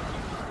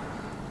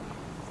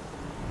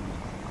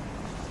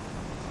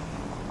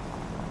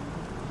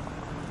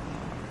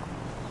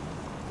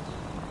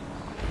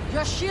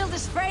 Your shield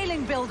is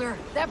failing, Builder.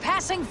 They're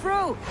passing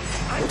through.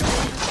 I don't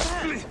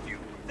understand.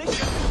 They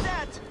should be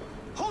dead.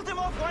 Hold them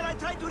off while I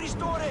try to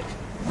restore it.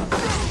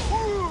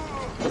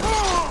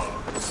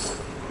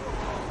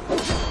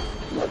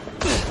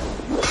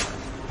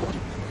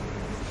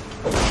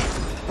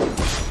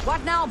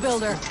 What now,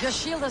 Builder? Your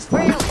shield has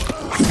failed.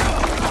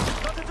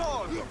 Not at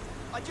all.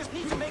 I just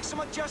need to make some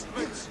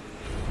adjustments.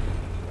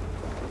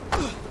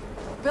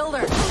 Builder,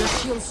 your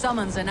shield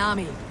summons an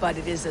army, but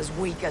it is as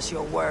weak as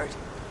your word.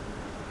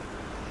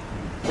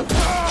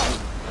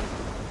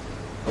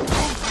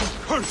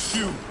 Curse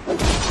you!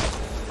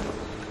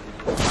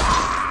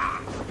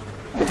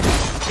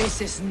 This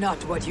is not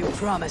what you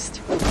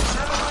promised. Never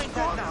mind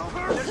that now.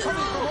 They're coming from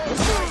all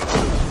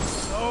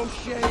sides. No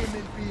shame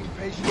in being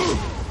patient.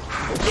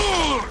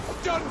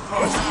 Done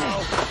for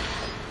now!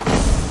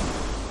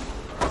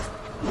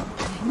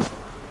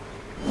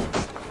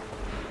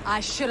 I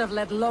should have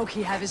let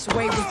Loki have his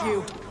way with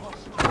you.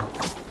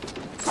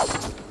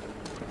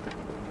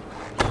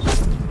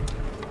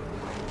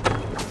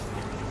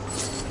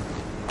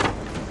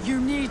 You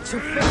need to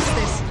fix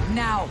this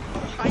now.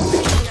 I'm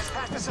moving as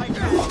fast as I can.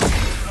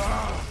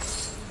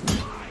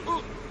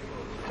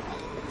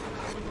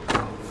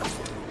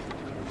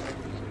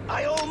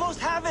 I almost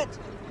have it.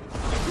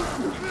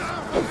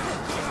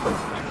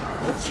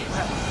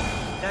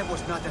 That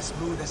was not as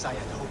smooth as I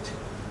had hoped.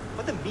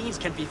 But the means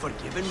can be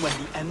forgiven when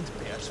the end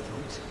bears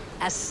fruit.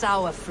 As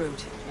sour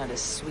fruit, not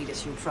as sweet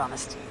as you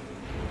promised.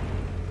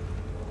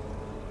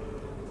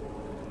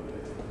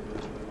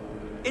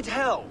 It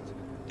held.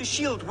 The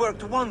shield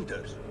worked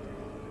wonders.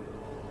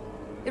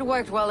 It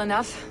worked well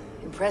enough.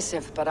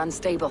 Impressive, but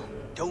unstable.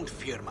 Don't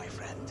fear, my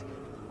friend.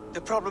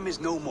 The problem is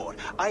no more.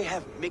 I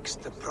have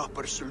mixed the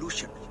proper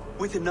solution.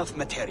 With enough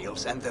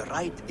materials and the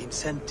right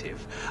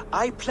incentive,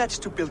 I pledge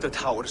to build a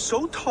tower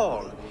so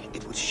tall,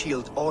 it would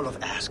shield all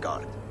of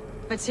Asgard.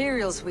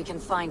 Materials we can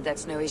find,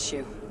 that's no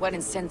issue. What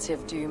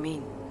incentive do you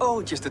mean?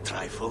 Oh, just a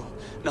trifle.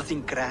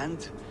 Nothing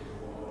grand.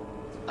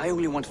 I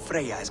only want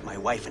Freya as my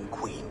wife and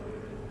queen.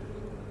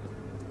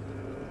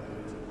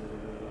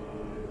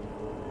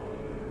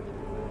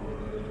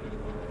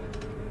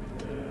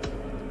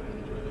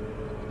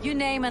 You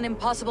name an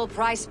impossible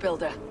price,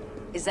 Builder.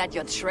 Is that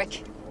your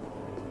trick?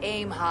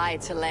 Aim high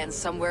to land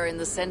somewhere in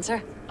the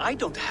center? I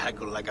don't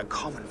haggle like a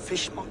common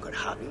fishmonger,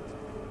 Harry.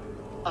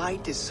 I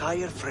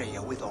desire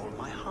Freya with all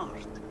my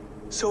heart.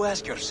 So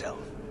ask yourself,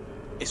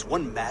 is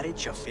one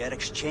marriage a fair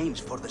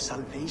exchange for the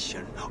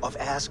salvation of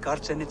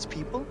Asgard and its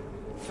people?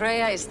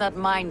 Freya is not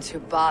mine to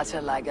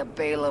barter like a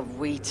bale of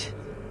wheat.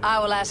 I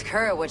will ask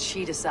her what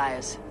she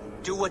desires.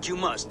 Do what you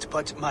must,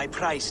 but my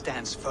price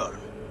stands firm.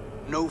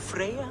 No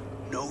Freya,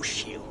 no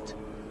shield.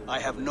 I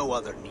have no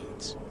other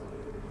needs.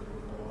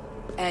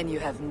 And you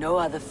have no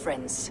other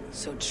friends,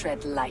 so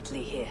tread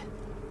lightly here.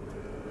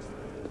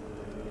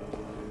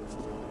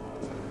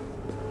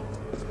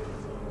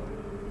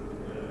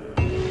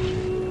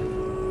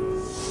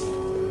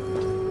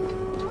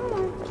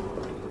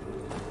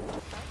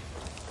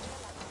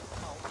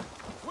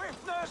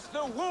 Witness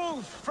the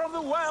wolf from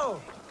the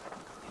well!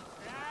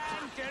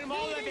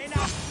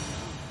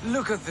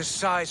 Look at the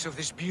size of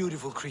this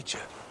beautiful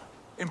creature.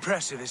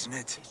 Impressive, isn't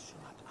it?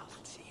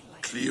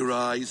 Clear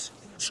eyes,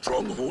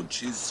 strong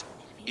haunches.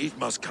 It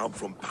must come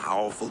from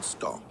powerful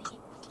stock.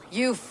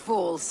 You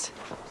fools.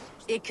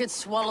 It could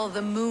swallow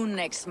the moon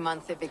next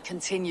month if it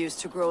continues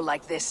to grow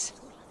like this.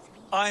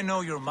 I know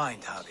your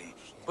mind, Harvey,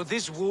 but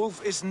this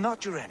wolf is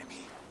not your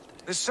enemy.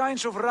 The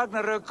signs of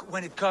Ragnarök,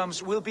 when it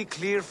comes, will be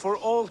clear for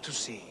all to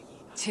see.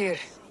 Tyr,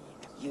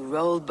 you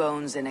roll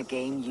bones in a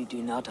game you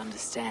do not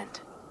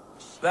understand.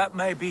 That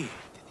may be.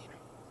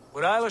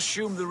 but I'll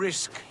assume the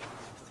risk.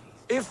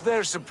 If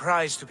there's a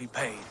price to be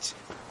paid,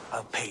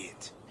 I'll pay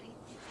it.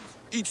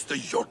 It's the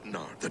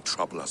Jotnar that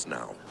trouble us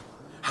now.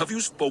 Have you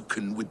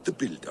spoken with the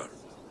Builder?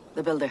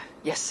 The Builder,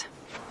 yes.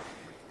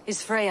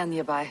 Is Freya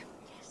nearby?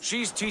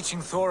 She's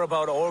teaching Thor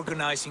about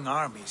organizing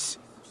armies.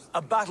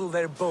 A battle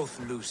they're both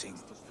losing.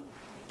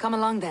 Come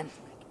along then.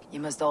 You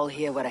must all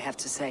hear what I have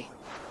to say.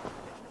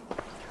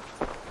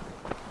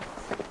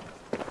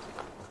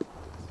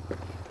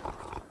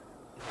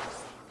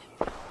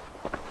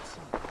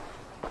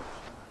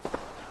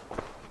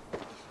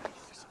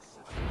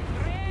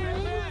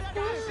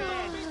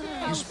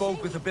 You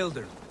spoke with the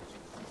Builder.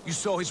 You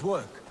saw his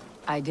work.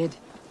 I did.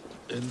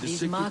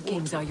 These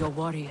markings are your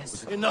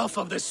warriors. Enough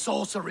of this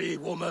sorcery,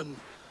 woman.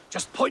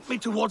 Just point me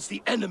towards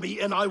the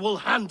enemy and I will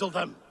handle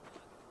them.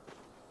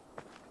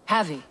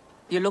 Havi,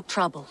 you look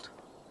troubled.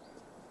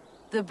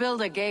 The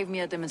Builder gave me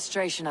a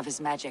demonstration of his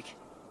magic.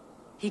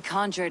 He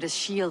conjured a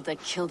shield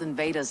that killed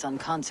invaders on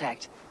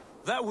contact.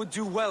 That would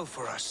do well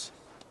for us.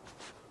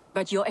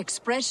 But your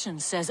expression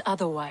says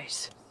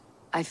otherwise.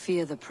 I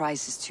fear the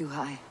price is too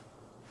high.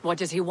 What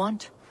does he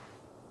want?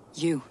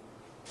 You.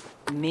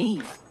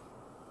 Me?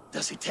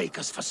 Does he take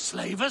us for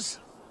slavers?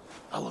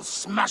 I will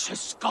smash his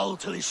skull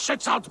till he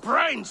shits out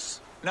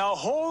brains! Now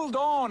hold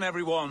on,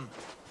 everyone.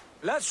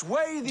 Let's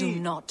weigh the... Do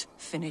not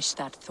finish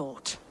that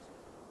thought.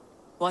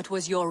 What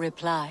was your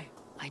reply?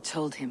 I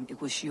told him it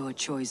was your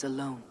choice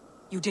alone.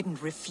 You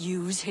didn't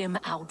refuse him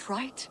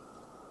outright?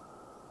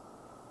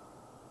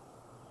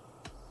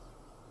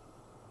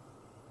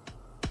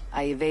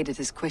 I evaded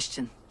his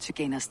question to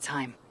gain us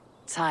time.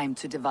 Time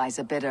to devise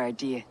a better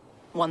idea.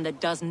 One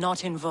that does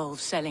not involve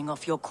selling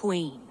off your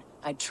queen,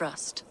 I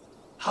trust.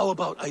 How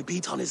about I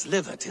beat on his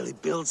liver till he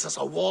builds us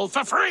a wall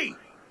for free?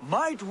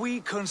 Might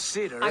we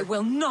consider... I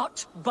will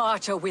not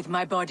barter with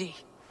my body.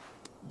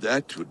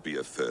 That would be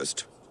a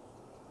first.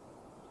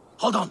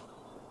 Hold on.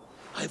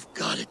 I've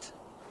got it.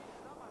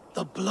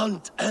 The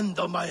blunt end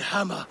of my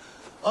hammer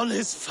on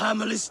his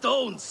family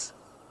stones.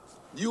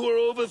 You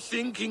are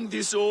overthinking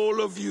this,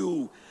 all of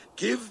you.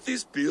 Give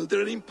this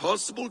Builder an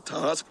impossible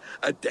task,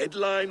 a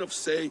deadline of,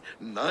 say,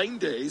 9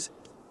 days.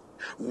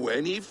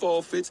 When he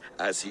forfeits,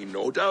 as he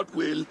no doubt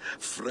will,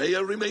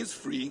 Freya remains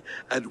free,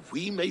 and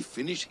we may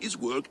finish his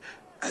work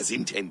as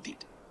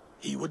intended.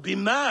 He would be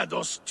mad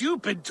or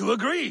stupid to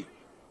agree.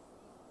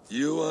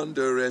 You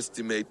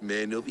underestimate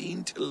men of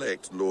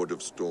intellect, Lord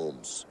of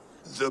Storms.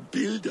 The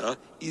Builder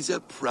is a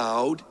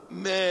proud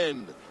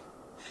man.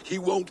 He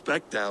won't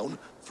back down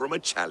from a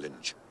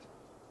challenge.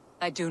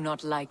 I do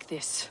not like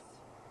this.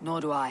 Nor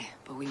do I,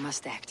 but we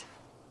must act.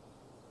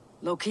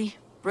 Loki,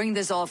 bring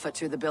this offer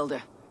to the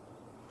Builder.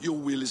 Your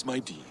will is my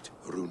deed,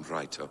 Rune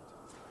Writer.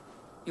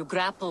 You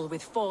grapple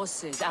with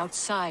forces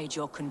outside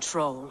your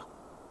control.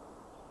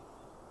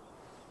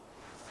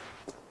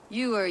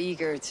 You are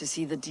eager to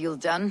see the deal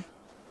done?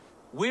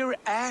 We're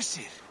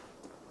Asir.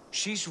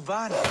 She's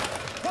Vanna.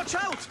 Watch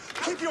out!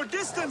 Keep your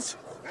distance!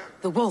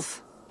 The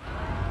wolf.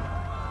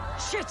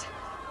 Shit!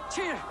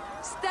 Tyr,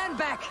 stand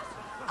back!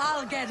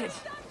 I'll get it!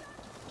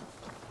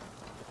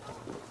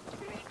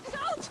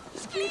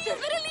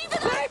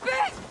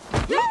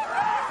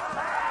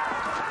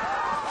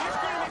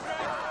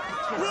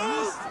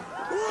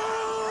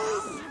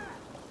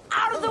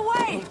 Out of the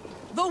way!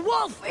 The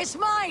wolf is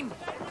mine!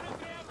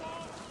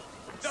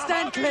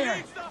 Stand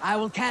clear! I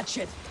will catch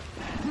it.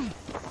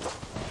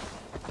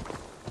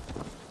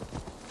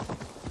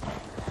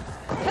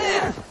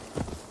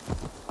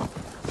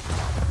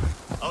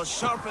 I'll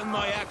sharpen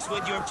my axe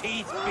with your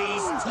teeth,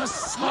 beast! The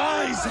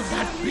size of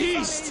that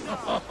beast!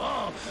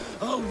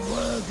 A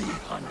worthy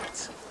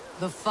hunt.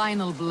 The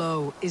final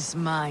blow is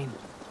mine.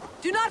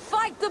 Do not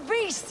fight the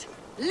beast!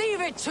 Leave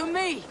it to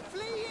me!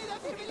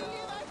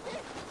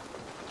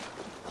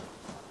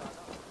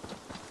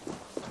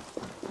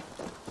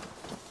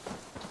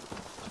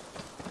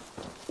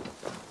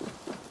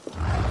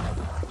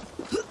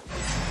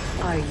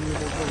 Are you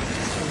the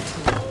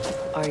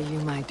wolf? Are you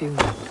my doom?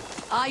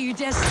 Are you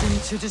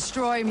destined to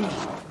destroy me?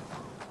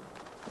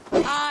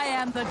 I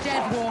am the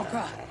Dead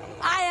Walker.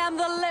 I am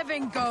the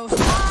living ghost.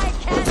 I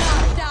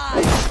cannot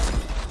die!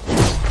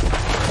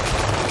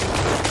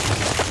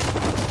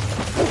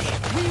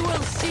 We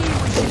will see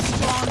which is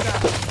stronger,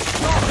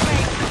 your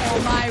fate or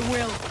my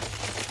will.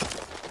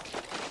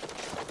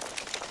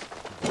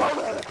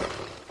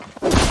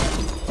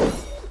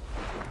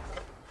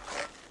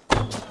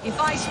 If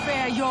I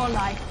spare your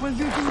life, will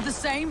you do the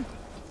same?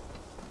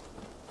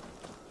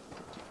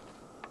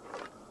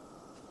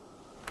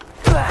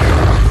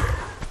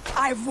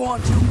 I've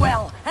warned you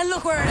well, and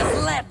look where it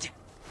has led!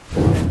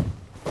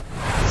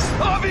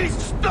 Avi,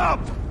 stop!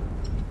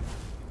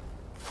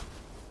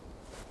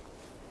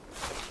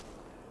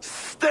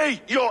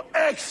 Stay your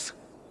ex!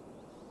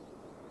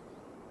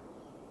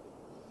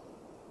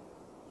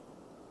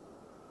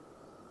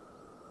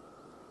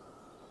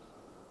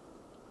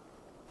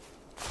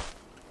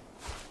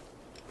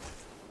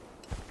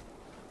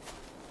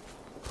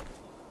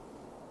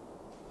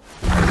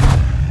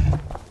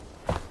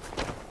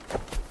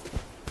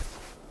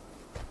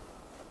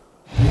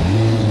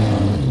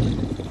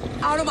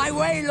 Out of my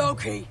way,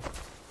 Loki!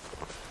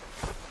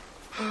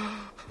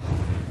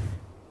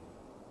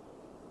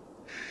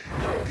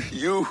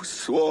 You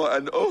swore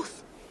an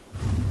oath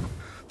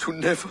to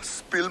never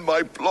spill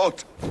my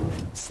blood.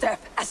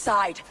 Step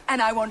aside,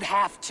 and I won't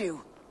have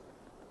to.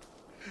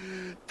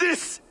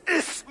 This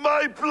is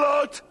my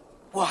blood!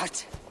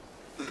 What?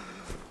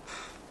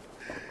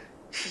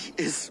 He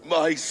is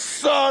my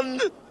son!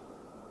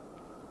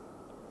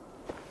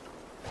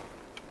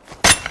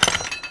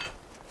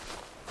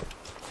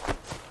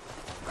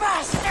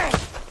 Bastard!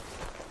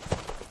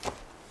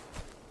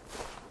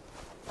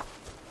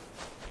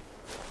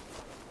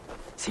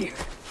 Tyr,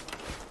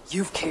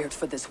 you've cared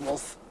for this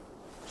wolf.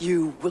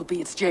 You will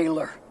be its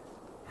jailer.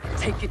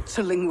 Take it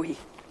to Lingui.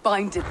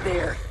 Bind it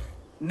there.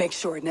 Make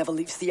sure it never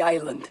leaves the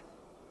island.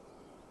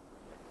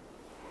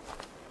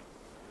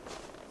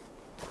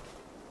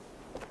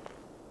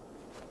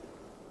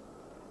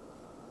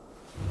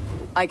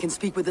 I can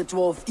speak with the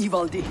dwarf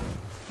Ivaldi.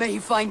 May he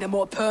find a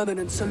more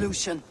permanent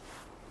solution.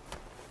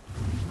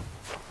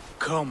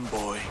 Come,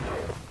 boy.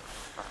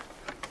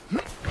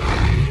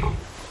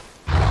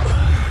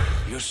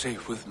 You're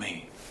safe with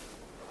me.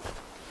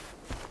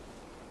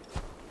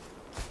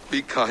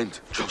 Be kind,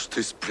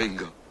 Justice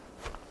Bringer.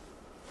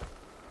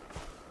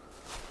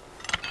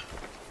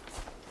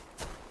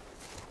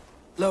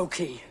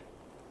 Loki.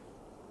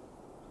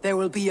 There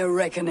will be a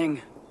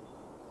reckoning.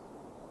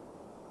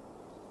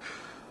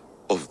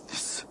 Of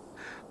this,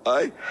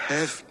 I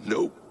have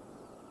no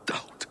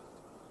doubt.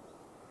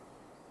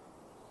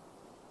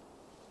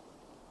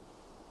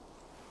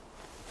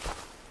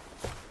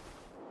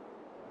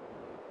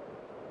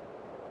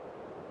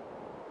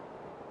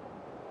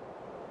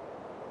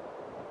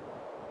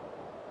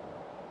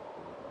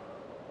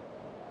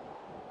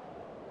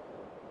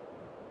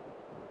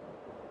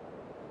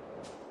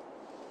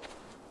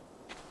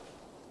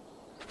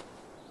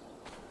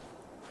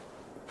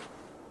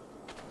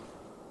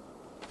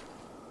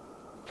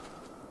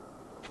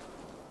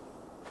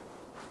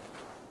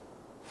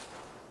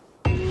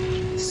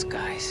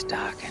 Skies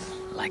darken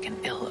like an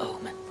ill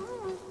omen.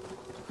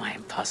 My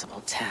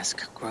impossible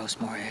task grows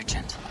more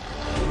urgent.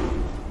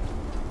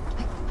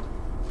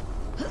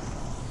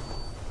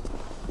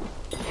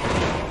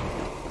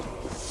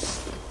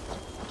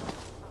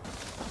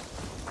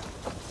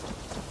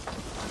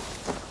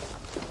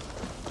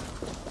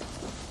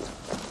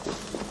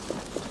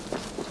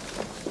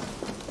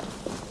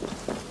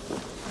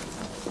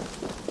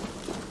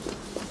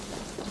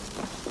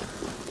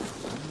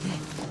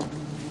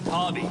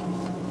 Harvey,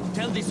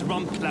 tell this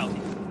rump cloud.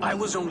 I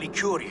was only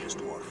curious,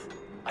 dwarf.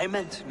 I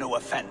meant no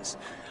offense.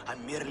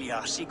 I'm merely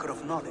a seeker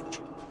of knowledge.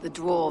 The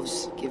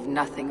dwarves give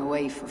nothing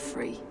away for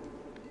free.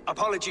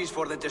 Apologies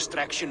for the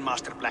distraction,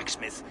 Master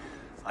Blacksmith.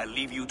 I'll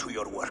leave you to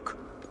your work.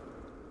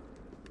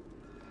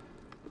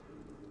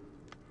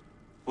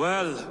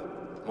 Well,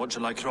 what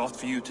shall I craft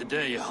for you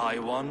today, High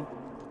One?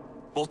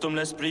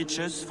 Bottomless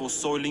breeches for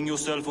soiling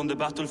yourself on the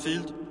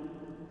battlefield?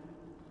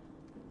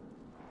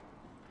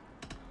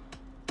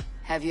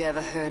 Have you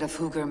ever heard of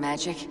Hugr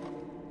magic?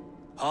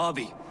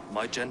 Harvey,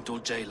 my gentle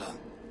jailer.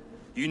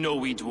 You know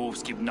we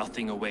dwarves give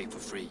nothing away for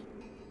free.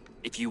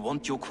 If you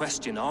want your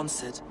question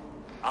answered,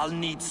 I'll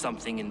need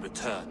something in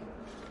return.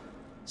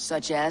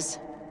 Such as?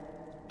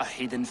 A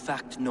hidden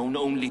fact known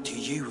only to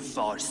you,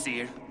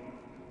 Farseer.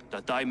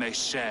 That I may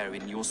share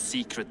in your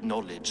secret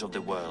knowledge of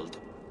the world.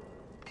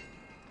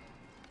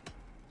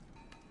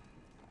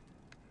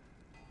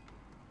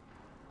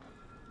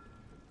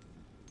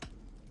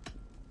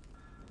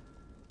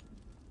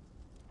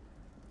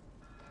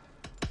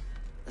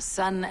 The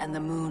sun and the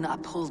moon are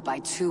pulled by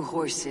two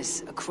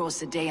horses across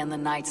the day and the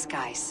night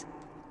skies.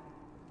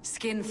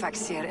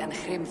 Skinfaxir and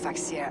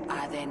Hrimfaxir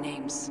are their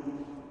names.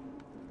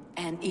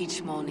 And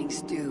each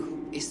morning's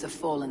dew is the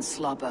fallen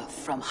slobber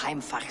from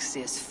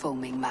Heimfaxir's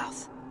foaming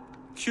mouth.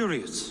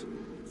 Curious.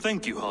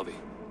 Thank you, Harvey.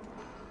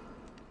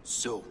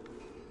 So,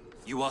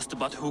 you asked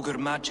about Hugr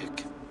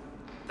magic.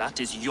 That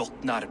is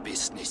Jotnar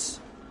business.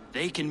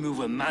 They can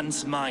move a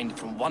man's mind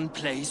from one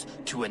place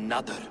to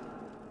another.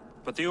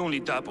 But they only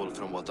dabble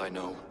from what I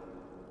know.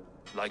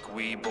 Like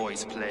we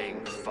boys playing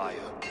with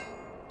fire.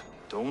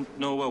 Don't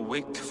know a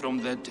wick from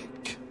their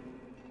dick.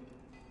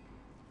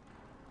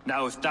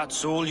 Now if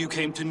that's all you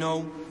came to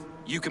know,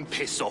 you can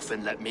piss off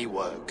and let me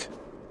work.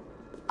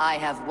 I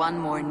have one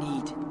more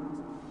need.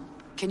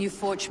 Can you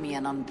forge me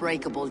an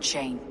unbreakable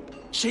chain?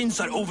 Chains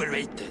are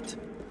overrated.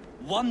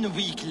 One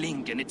weak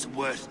link and it's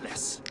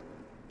worthless.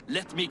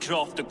 Let me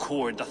craft a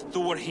cord that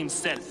Thor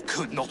himself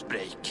could not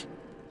break.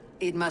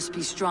 It must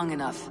be strong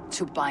enough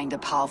to bind a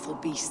powerful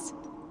beast.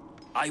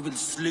 I will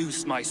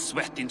sluice my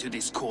sweat into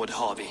this cord,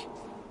 Harvey.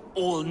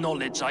 All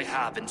knowledge I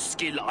have and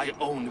skill I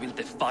own will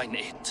define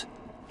it.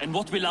 And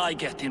what will I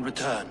get in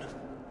return?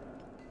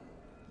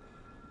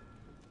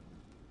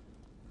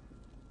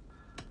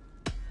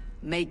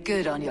 Make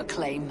good on your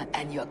claim,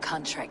 and your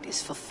contract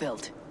is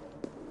fulfilled.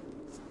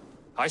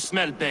 I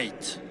smell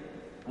bait.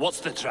 What's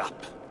the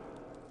trap?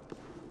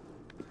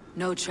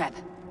 No trap.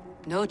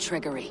 No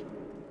trickery.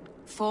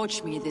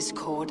 Forge me this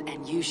cord,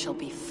 and you shall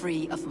be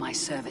free of my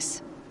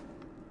service.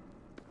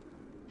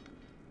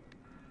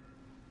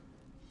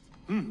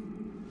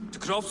 To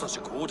craft such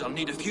a cord, I'll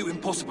need a few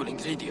impossible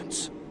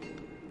ingredients.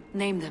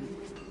 Name them.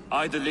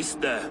 The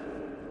list there.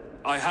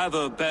 I have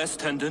a bear's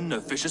tendon,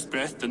 a fish's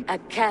breath, and... A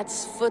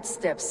cat's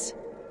footsteps,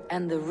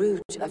 and the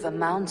root of a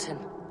mountain.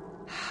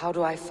 How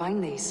do I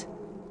find these?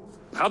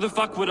 How the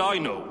fuck would I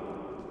know?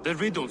 The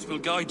riddles will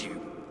guide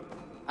you.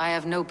 I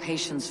have no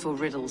patience for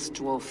riddles,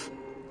 dwarf.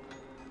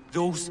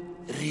 Those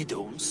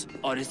riddles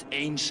are as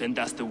ancient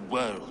as the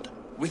world,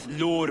 with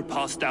lore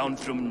passed down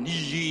from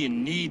Niji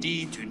and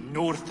Nidi to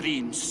Northri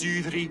and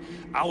Sudri,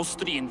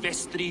 Austri and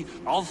Vestri,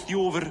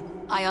 Althjover.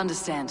 I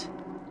understand.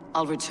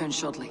 I'll return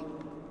shortly.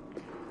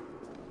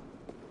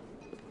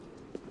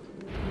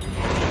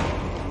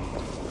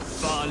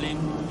 Valin,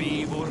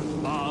 Eivor,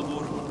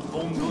 Bavor,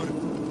 Bongur,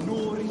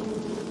 Nori,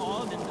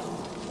 Aden.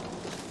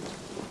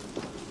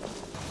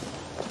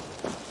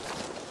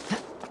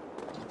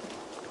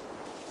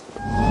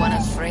 One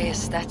of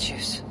Freya's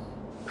statues.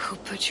 Who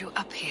put you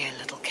up here,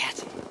 little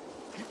cat?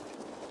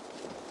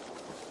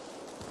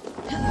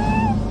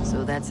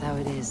 So that's how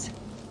it is.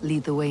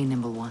 Lead the way,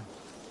 Nimble One.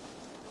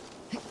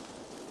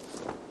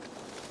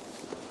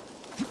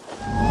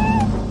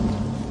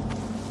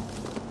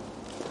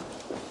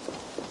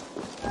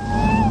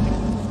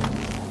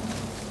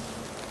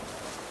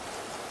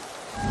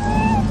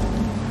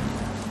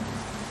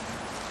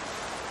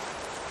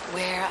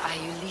 Where are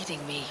you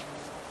leading me?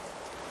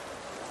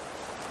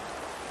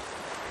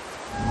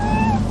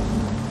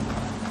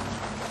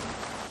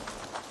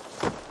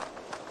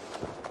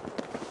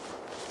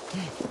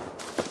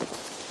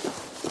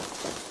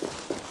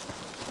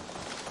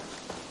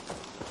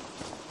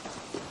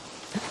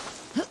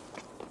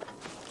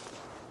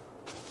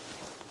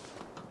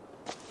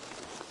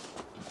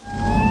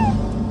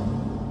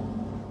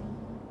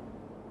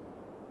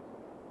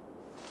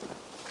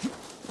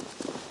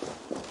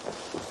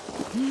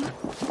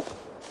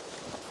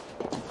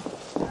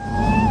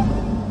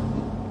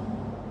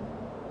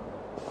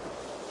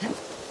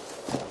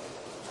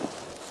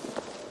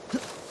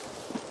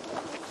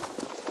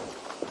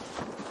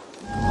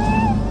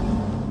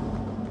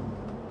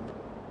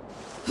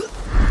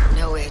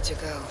 Nowhere to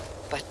go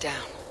but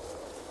down.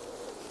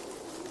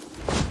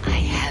 I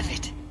have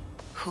it.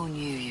 Who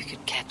knew you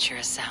could capture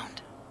a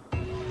sound?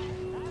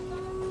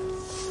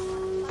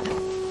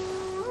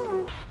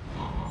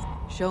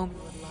 Show me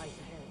what lies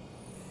ahead.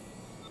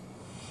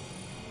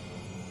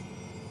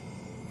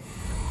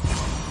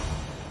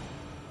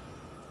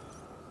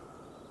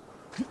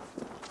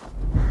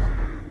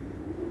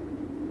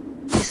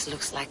 This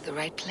looks like the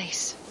right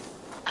place.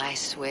 I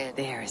swear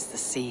there is the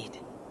seed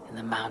in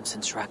the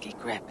mountain's rocky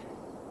grip.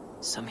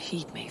 Some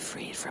heat may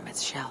free it from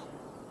its shell.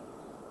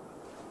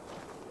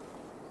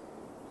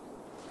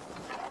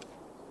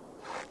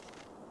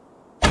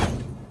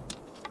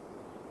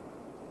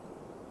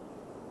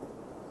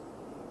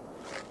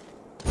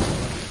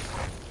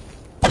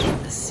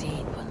 The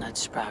seed will not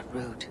sprout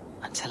root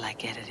until I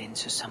get it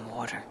into some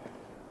water.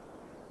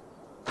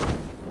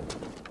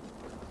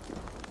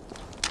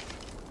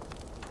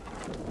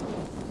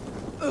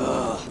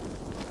 Ugh.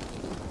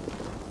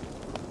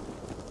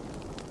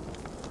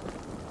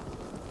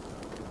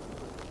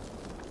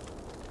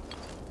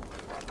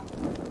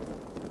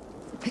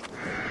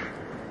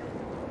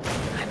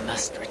 I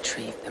must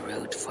retrieve the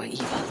root for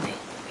Ivaldi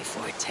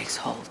before it takes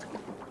hold.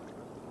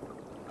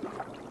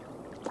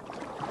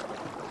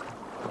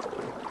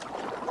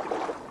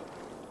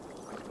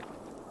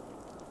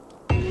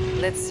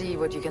 Let's see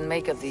what you can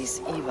make of these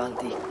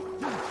Ivaldi.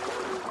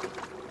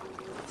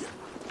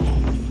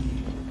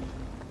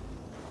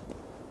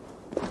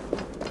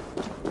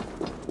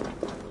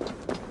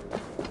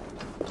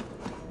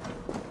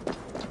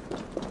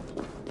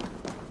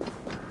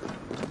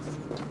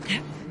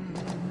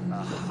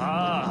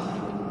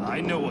 Aha!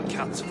 I know a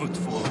cat's foot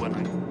for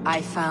when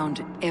I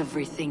found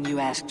everything you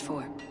asked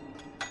for.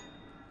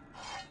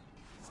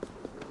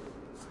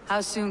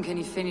 How soon can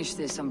you finish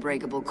this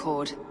unbreakable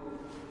cord?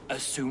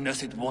 As soon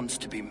as it wants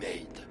to be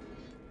made.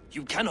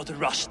 You cannot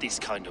rush this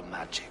kind of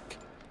magic.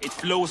 It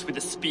flows with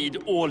a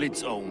speed all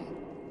its own.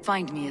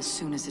 Find me as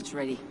soon as it's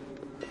ready.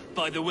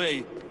 By the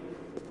way,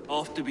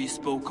 after we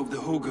spoke of the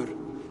Hugr,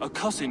 a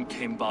cousin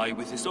came by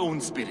with his own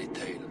spirit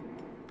tale.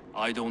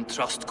 I don't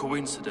trust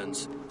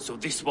coincidence, so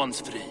this one's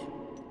free.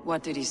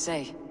 What did he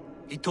say?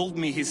 He told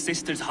me his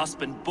sister's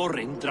husband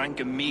Borin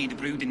drank a mead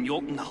brewed in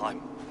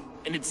Jotunheim,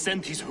 and it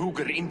sent his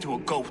Hugr into a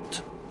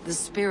goat. The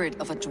spirit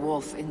of a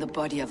dwarf in the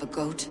body of a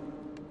goat?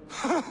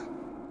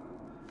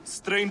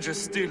 Stranger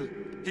still,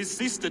 his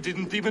sister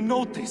didn't even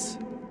notice.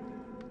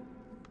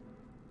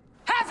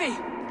 Heavy!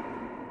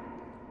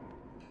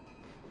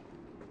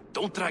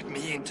 Don't drag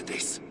me into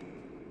this.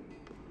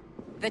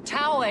 The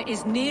tower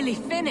is nearly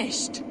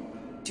finished.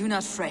 Do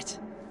not fret.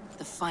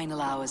 The final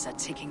hours are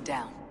ticking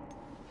down.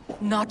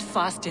 Not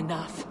fast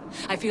enough.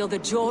 I feel the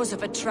jaws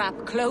of a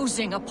trap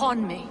closing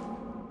upon me.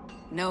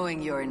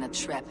 Knowing you're in a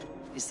trap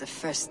is the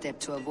first step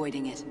to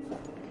avoiding it.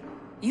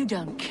 You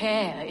don't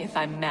care if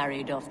I'm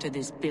married off to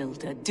this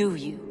builder, do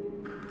you?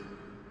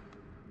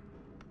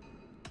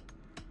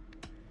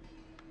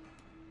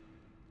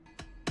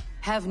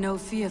 Have no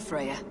fear,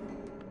 Freya.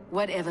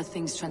 Whatever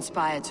things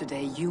transpire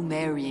today, you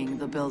marrying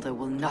the Builder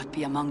will not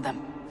be among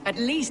them. At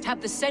least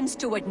have the sense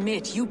to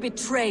admit you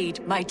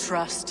betrayed my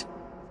trust.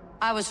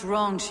 I was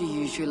wrong to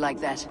use you like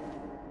that.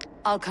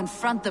 I'll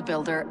confront the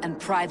Builder and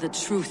pry the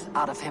truth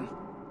out of him.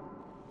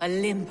 A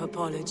limp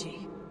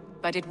apology,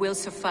 but it will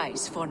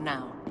suffice for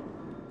now.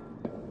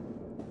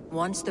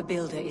 Once the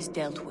Builder is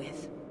dealt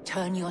with,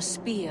 turn your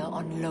spear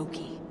on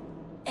Loki.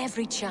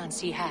 Every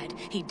chance he had,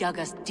 he dug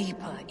us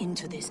deeper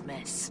into this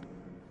mess.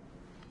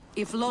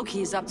 If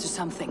Loki is up to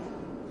something,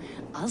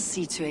 I'll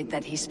see to it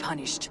that he's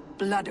punished.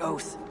 Blood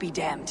oath be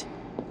damned.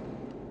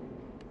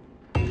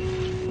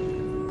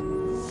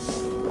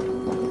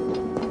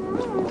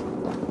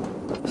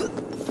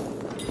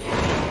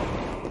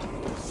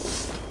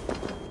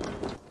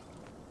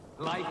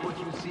 Like what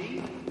you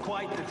see?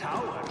 Quite the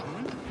tower,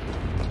 hmm?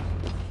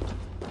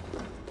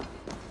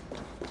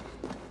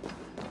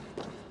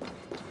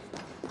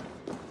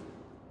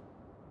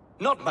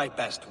 Not my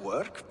best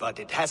work, but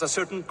it has a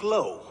certain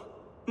glow.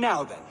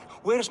 Now then,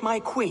 where's my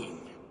queen?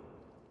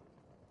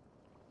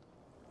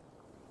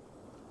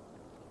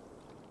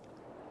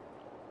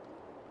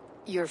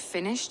 You're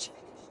finished?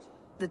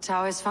 The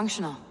tower is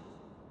functional.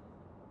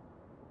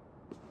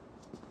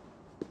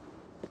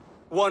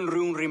 One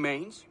rune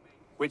remains,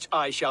 which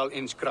I shall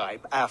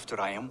inscribe after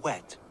I am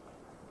wed.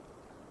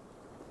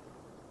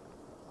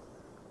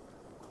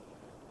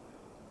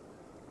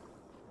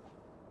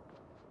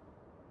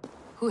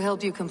 Who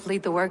helped you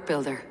complete the work,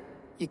 Builder?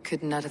 You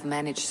could not have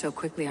managed so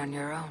quickly on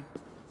your own.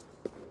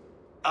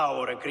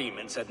 Our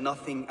agreement said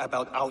nothing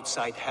about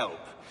outside help.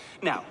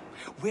 Now,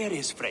 where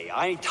is Freya?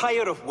 I'm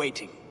tired of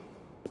waiting.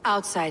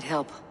 Outside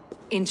help.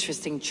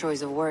 Interesting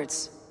choice of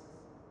words.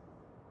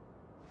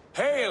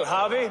 Hail,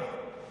 Harvey!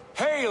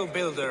 Hail,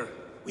 Builder!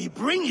 We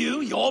bring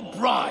you your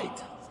bride!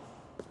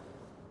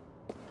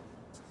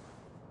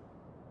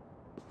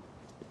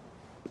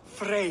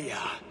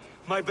 Freya,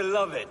 my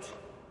beloved.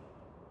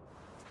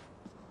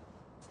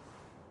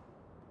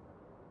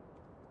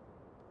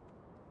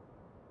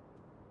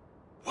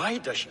 Why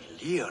does she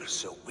leer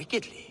so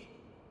wickedly?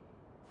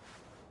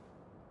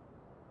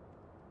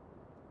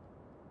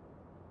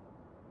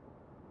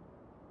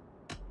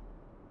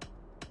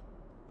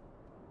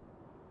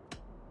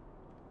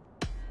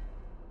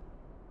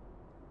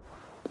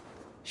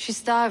 She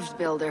starved,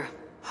 Builder.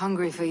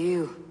 Hungry for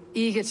you.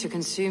 Eager to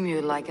consume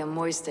you like a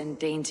moist and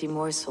dainty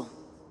morsel.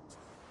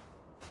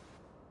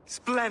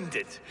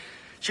 Splendid.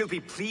 She'll be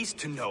pleased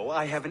to know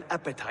I have an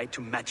appetite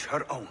to match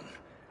her own.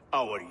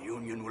 Our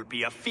union will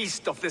be a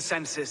feast of the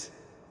senses.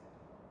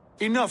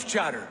 Enough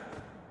chatter.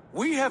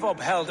 We have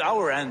upheld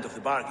our end of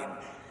the bargain.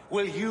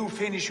 Will you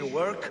finish your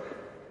work?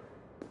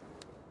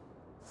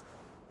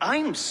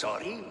 I'm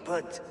sorry,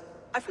 but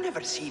I've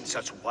never seen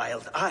such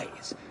wild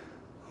eyes.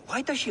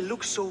 Why does she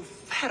look so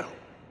feral?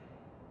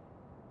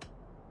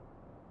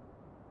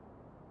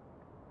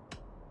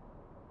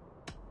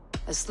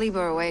 Asleep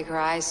or awake, her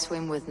eyes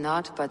swim with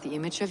naught but the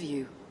image of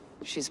you.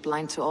 She's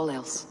blind to all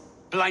else.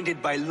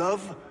 Blinded by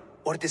love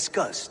or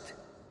disgust?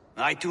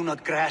 I do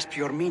not grasp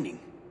your meaning.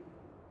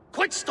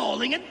 Quit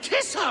stalling and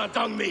kiss her,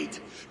 Dungmeat!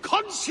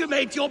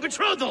 Consummate your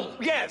betrothal!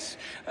 Yes,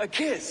 a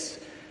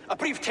kiss. A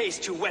brief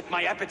taste to whet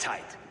my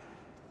appetite.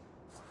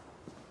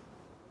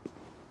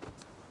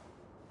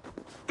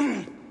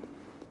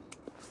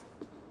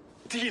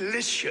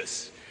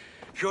 Delicious.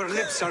 Your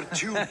lips are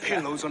two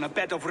pillows on a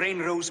bed of rain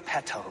rose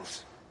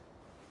petals.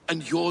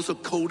 And yours are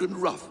cold and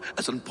rough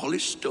as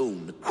unpolished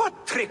stone.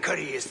 What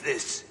trickery is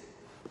this?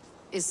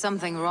 Is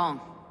something wrong?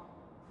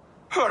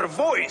 Her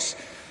voice!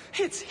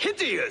 It's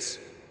hideous!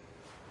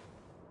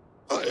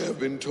 I have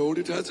been told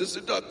it has a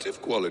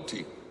seductive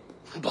quality.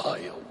 By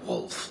a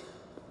wolf.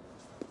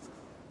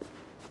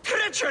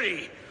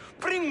 Treachery!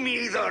 Bring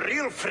me the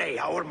real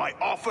Freya, or my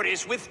offer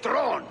is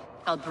withdrawn!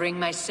 I'll bring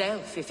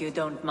myself, if you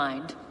don't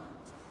mind.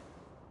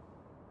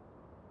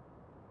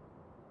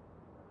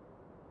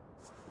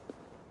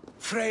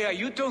 Freya,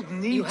 you don't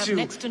need to... You have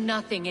next to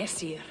nothing,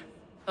 Aesir.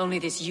 Only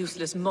this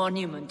useless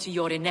monument to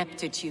your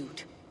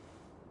ineptitude.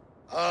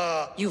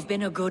 You've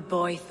been a good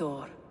boy,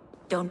 Thor.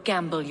 Don't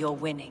gamble your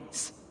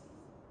winnings.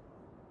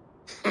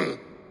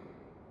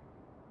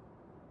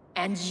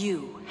 And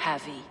you,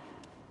 Havi.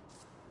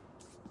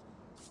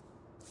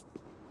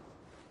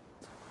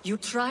 You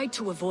tried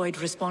to avoid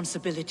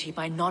responsibility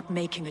by not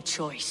making a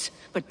choice,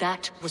 but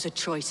that was a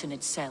choice in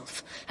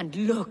itself, and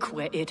look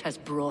where it has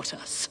brought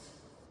us.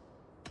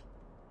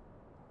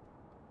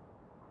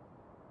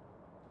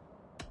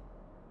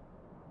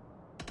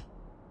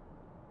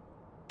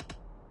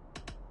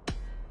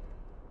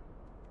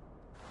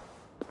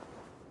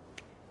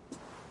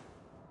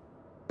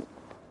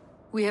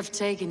 We have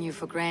taken you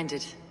for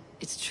granted.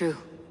 It's true.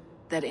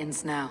 That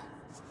ends now.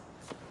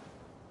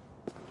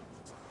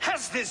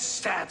 Has this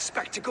sad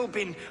spectacle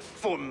been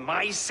for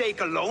my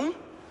sake alone?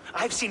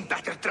 I've seen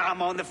better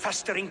drama on the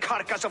festering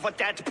carcass of a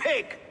dead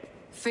pig!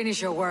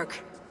 Finish your work,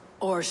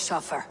 or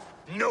suffer.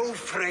 No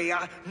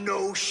Freya,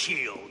 no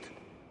shield.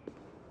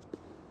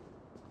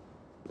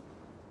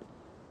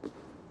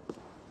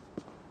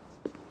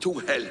 To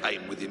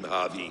Helheim with him,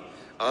 Harvey.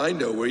 I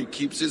know where he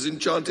keeps his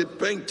enchanted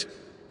paint.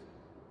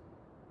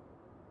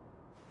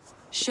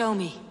 Show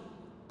me.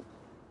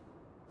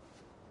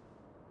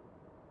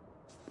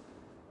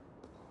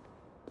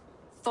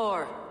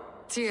 Thor,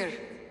 Tyr,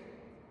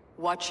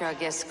 watch our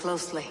guests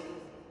closely.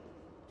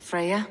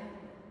 Freya,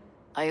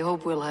 I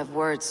hope we'll have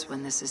words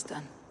when this is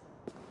done.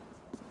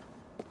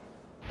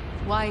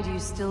 Why do you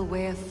still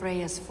wear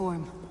Freya's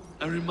form?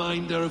 A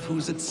reminder of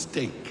who's at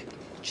stake.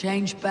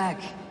 Change back.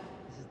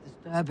 This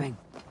is disturbing.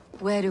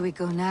 Where do we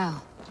go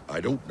now? I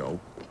don't know.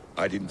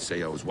 I didn't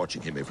say I was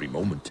watching him every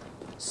moment.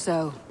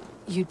 So,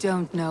 you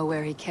don't know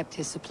where he kept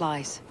his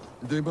supplies?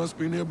 They must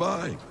be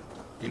nearby.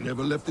 He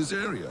never left this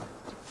area.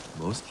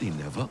 Mostly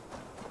never.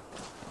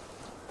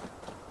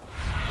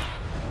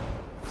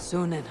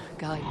 Sunan,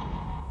 guide.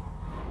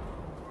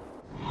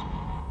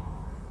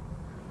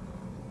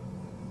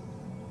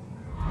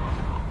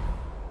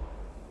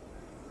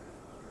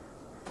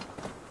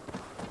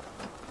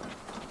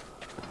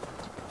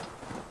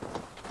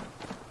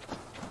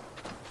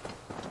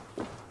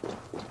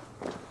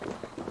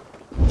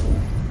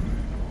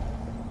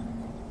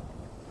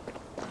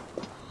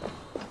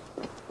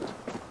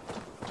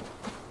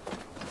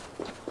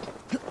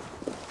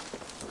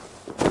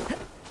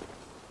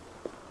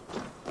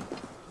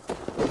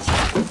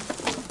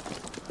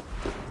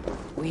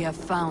 We have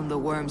found the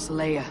worm's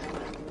lair.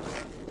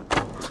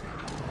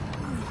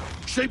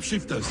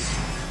 Shapeshifters!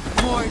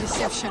 More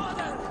deception.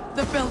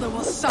 The builder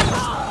will suffer.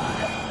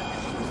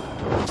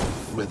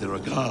 Where there are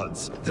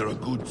guards, there are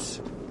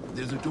goods.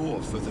 There's a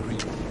door further in.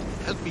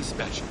 Help me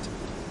smash it.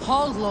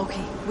 Hold,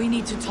 Loki. We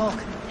need to talk.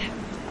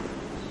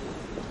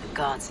 The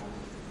gods.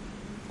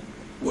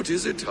 What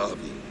is it,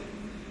 Harvey?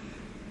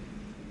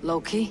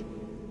 Loki?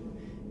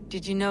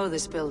 Did you know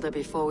this builder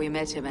before we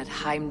met him at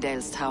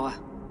Heimdall's tower?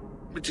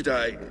 Did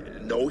I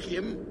know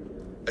him?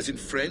 As in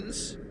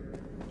friends?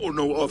 Or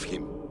know of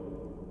him?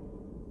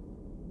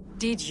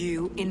 Did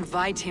you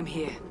invite him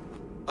here?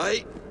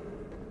 I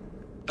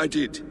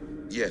did,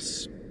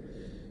 yes.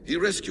 He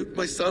rescued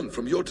my son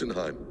from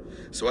Jotunheim,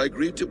 so I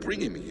agreed to bring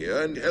him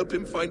here and help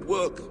him find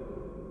work.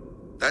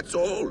 That's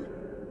all.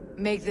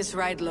 Make this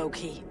right,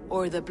 Loki,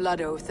 or the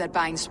blood oath that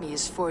binds me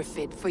is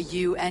forfeit for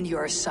you and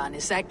your son.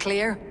 Is that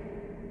clear?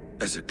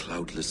 As a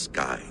cloudless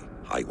sky,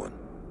 High One.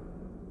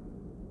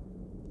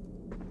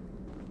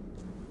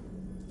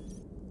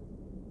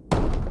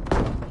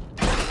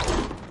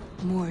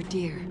 More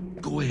deer.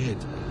 Go ahead.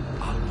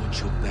 I'll watch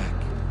your back.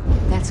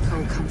 That's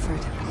called comfort.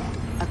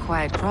 A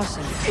quiet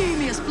crossing.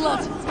 Eemia's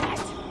blood!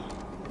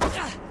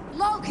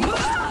 Loki!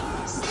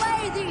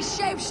 Slay these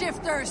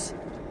shapeshifters!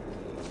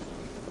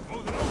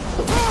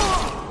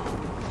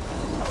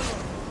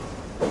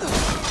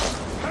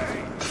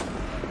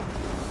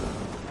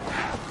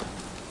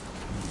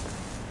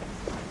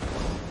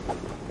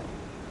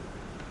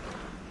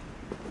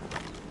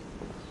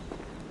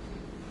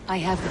 I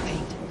have the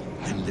paint.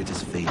 And let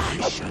us fade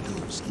the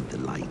shadows in the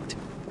light.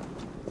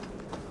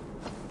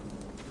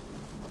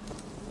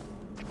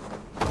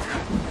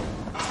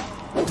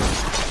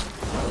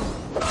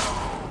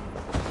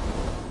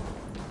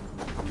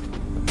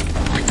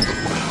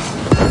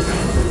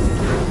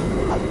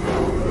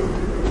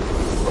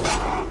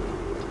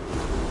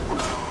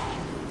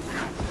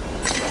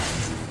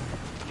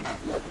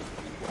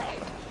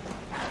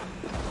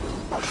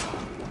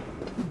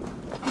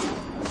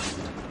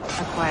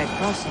 A quiet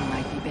crossing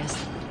might be best.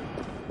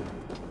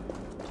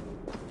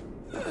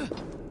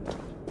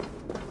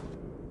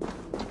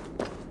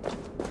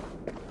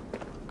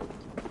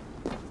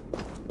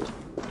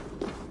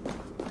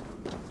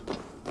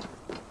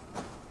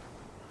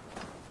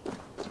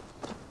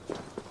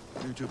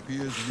 It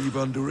appears we've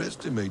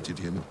underestimated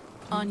him.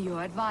 On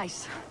your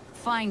advice,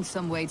 find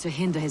some way to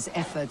hinder his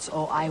efforts,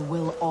 or I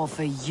will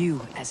offer you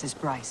as his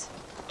price.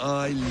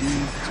 I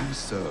live to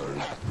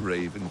serve,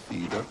 Raven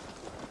Feeder.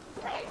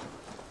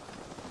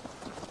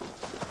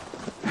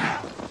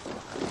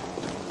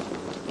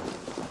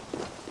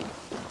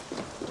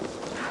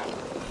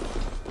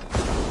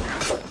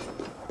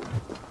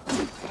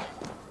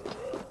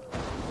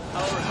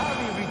 Our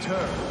Harvey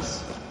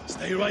returns.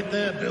 Stay right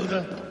there,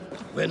 Builder.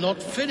 We're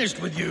not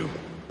finished with you.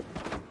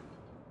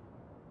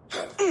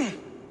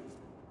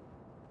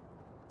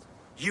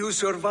 You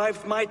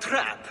survived my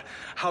trap.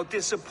 How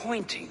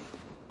disappointing.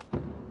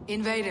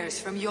 Invaders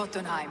from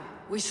Jotunheim.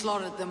 We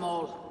slaughtered them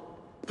all.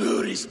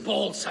 Buri's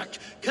ballsack.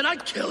 Can I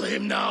kill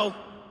him now?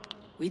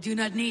 We do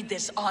not need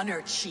this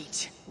honor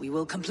cheat. We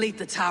will complete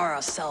the tower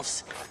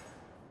ourselves.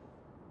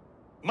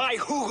 My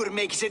Hugr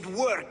makes it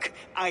work.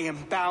 I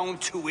am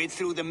bound to it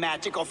through the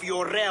magic of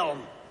your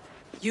realm.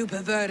 You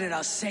perverted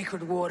our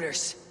sacred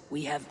waters.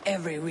 We have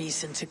every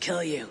reason to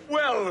kill you.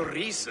 Well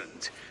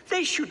reasoned.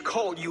 They should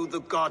call you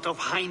the god of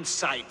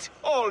hindsight,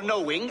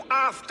 all-knowing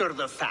after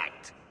the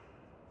fact.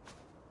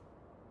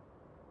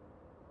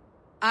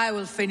 I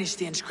will finish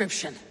the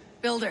inscription.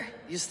 Builder,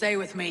 you stay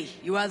with me.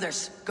 You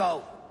others,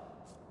 go.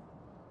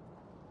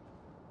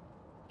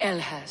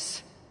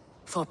 Elhas,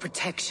 for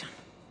protection.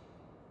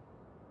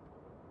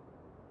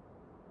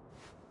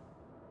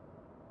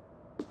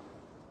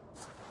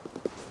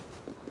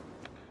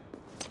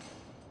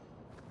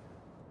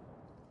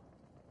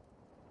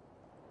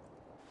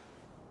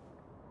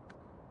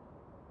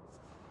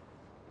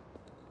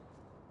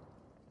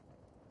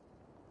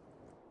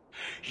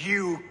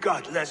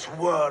 gutless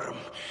worm.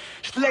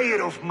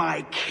 Slayer of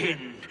my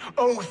kin,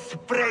 oath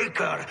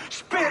breaker,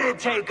 spirit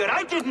taker.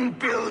 I didn't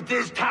build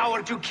this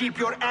tower to keep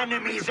your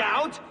enemies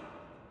out.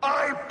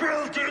 I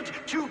built it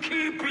to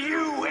keep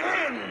you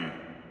in!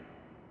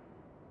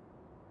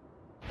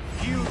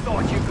 You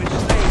thought you could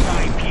slay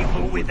my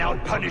people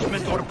without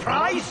punishment or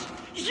prize?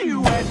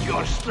 You and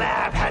your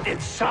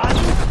slab-headed son?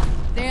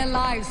 Their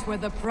lives were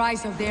the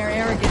price of their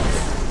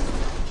arrogance.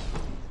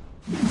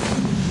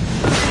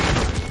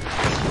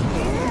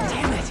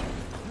 Damn it!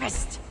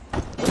 Missed!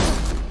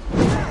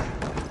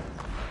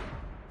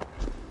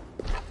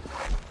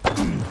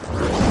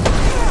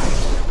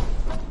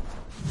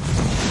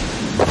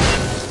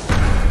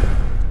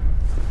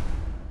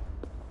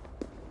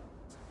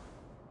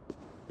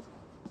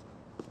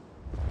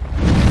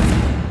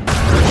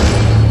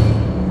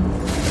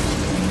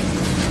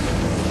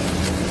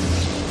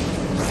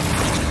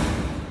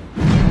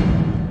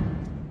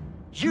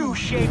 You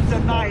shape the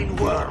 9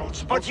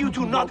 worlds, but you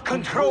do not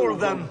control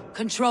them.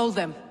 Control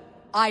them.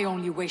 I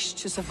only wish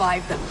to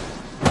survive them.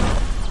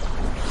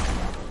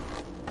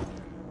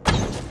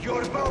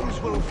 Your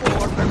bones will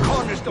form the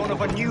cornerstone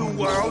of a new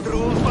world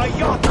ruled by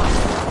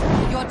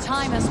Jotun. Your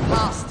time has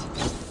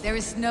passed. There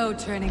is no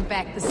turning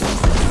back the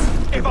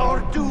seasons. If our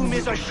doom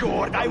is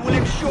assured, I will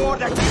ensure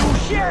that you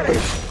share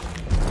it!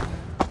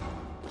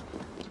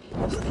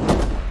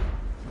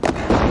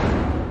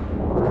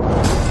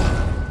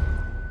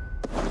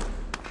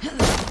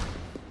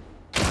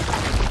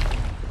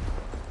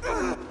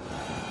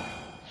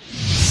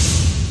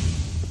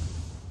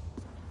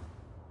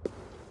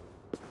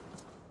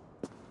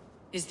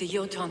 Is the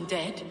Jotun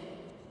dead?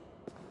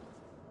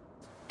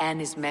 And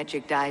his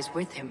magic dies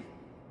with him.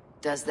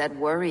 Does that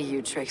worry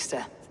you,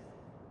 trickster?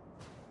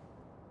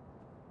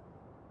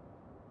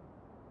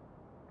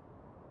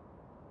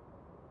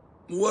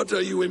 What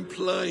are you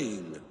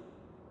implying?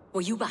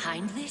 Were you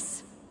behind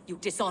this? You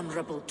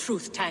dishonorable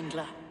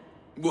truth-tangler.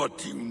 What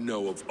do you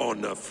know of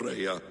honor,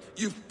 Freya?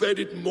 You've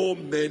bedded more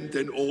men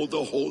than all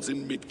the halls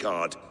in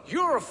Midgard.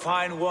 You're a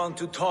fine one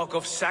to talk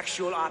of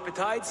sexual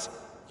appetites.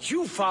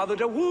 You fathered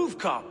a wolf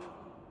cub.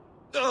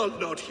 I'll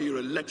not hear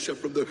a lecture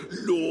from the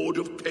Lord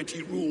of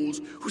Petty Rules,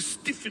 who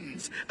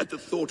stiffens at the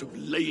thought of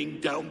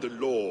laying down the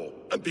law.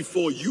 And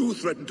before you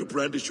threaten to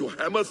brandish your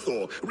hammer,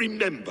 Thor,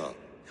 remember,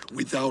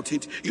 without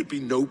it, you'd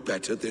be no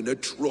better than a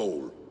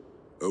troll.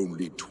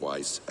 Only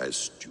twice as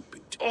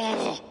stupid.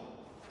 Oh!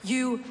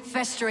 You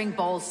festering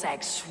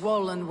ballsack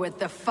swollen with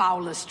the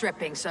foulest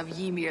drippings of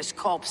Ymir's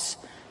corpse.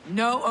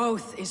 No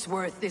oath is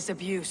worth this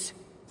abuse.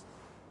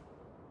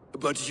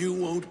 But you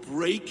won't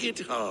break it,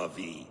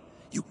 Harvey.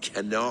 You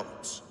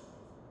cannot.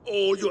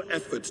 All your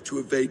efforts to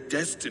evade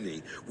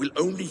destiny will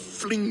only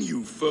fling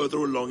you further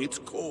along its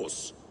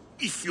course.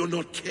 If you're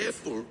not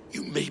careful,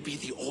 you may be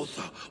the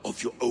author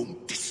of your own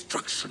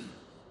destruction.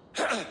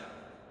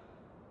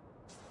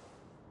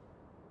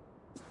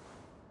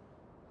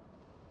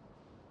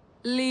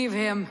 Leave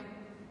him.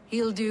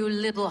 He'll do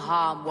little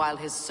harm while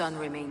his son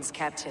remains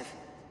captive.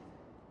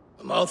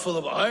 A mouthful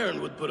of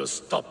iron would put a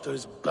stop to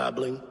his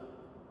babbling.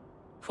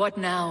 What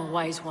now,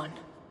 wise one?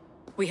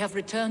 We have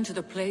returned to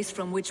the place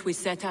from which we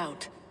set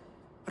out.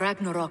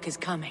 Ragnarok is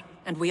coming,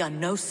 and we are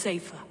no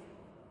safer.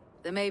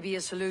 There may be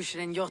a solution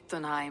in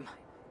Jotunheim.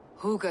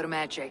 Hugr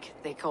magic,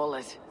 they call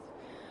it.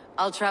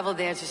 I'll travel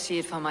there to see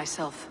it for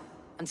myself.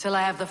 Until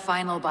I have the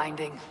final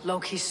binding,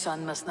 Loki's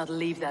son must not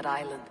leave that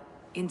island.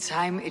 In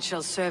time, it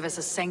shall serve as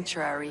a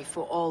sanctuary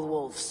for all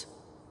wolves.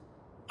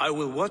 I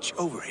will watch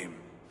over him,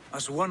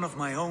 as one of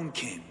my own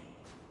kin.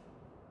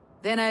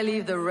 Then I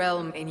leave the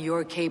realm in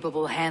your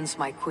capable hands,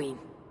 my queen.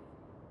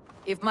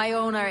 If my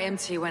own are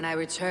empty when I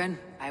return,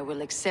 I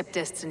will accept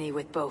destiny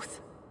with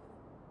both.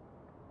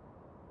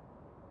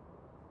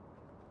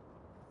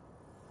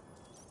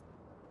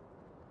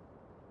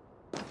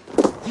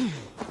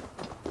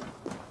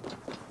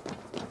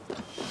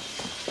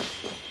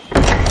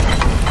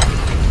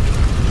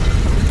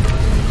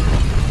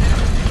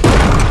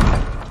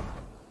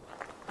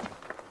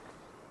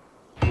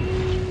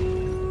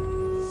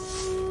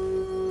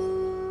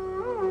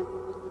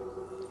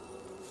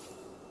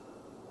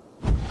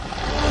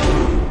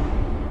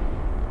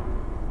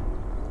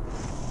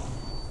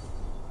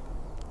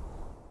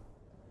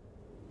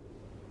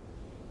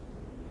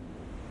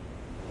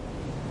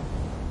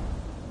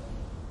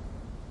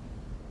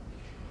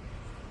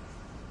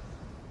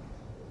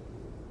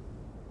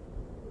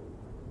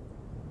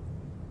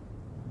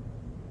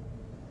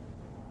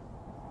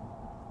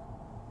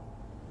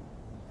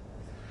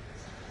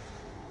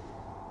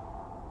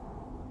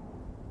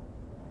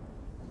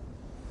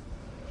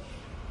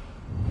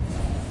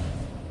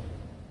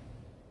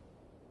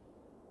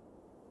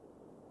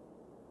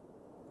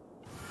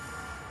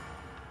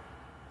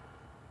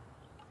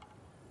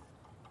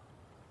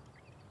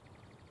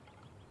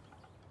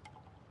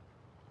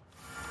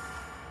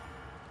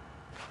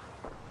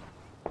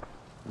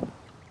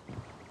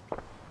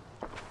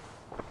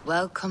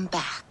 Welcome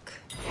back.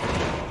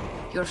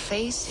 Your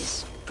face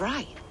is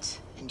bright,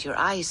 and your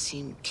eyes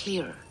seem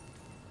clearer.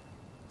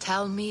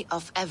 Tell me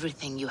of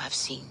everything you have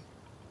seen.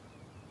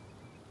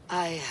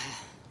 I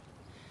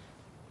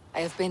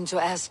have been to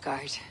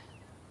Asgard,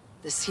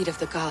 the seat of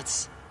the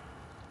gods.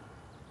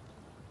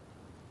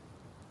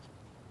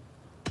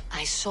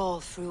 I saw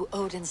through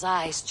Odin's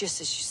eyes,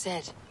 just as you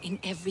said. In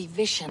every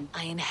vision,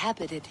 I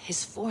inhabited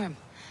his form,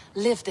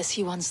 lived as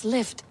he once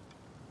lived.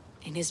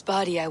 In his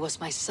body, I was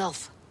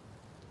myself.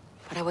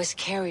 But I was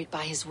carried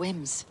by his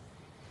whims.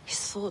 His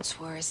thoughts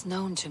were as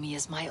known to me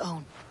as my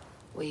own.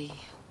 We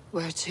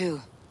were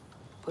two,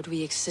 but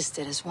we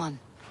existed as one.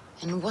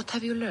 And what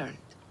have you learned?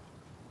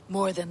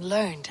 More than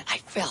learned, I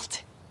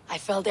felt. I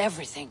felt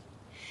everything.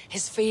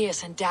 His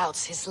fears and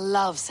doubts, his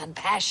loves and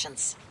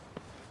passions.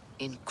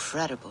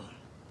 Incredible.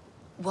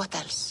 What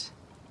else?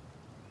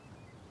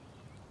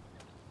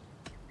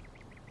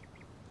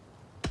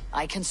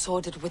 I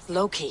consorted with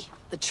Loki,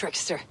 the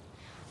trickster.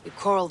 We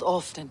quarreled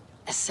often,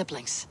 as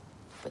siblings.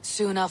 But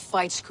soon our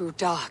fights grew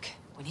dark.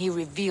 When he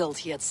revealed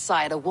he had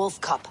sired a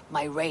wolf cub,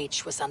 my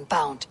rage was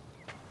unbound.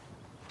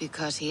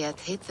 Because he had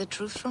hid the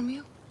truth from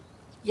you?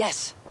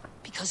 Yes,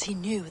 because he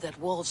knew that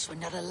wolves were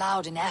not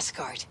allowed in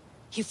Asgard.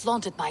 He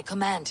flaunted my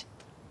command.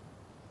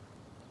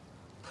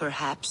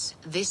 Perhaps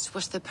this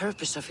was the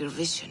purpose of your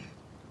vision.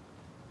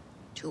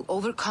 To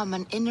overcome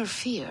an inner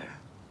fear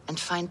and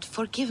find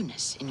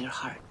forgiveness in your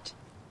heart.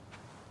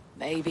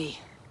 Maybe,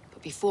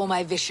 but before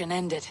my vision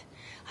ended,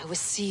 I was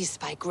seized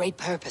by great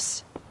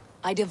purpose.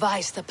 I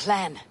devised a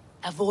plan,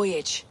 a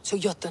voyage to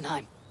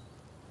Jotunheim.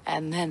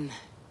 And then,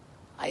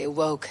 I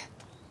awoke.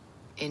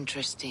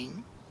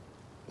 Interesting.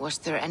 Was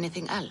there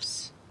anything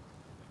else?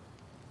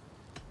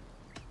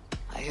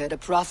 I heard a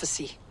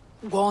prophecy,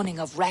 warning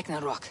of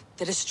Ragnarok,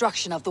 the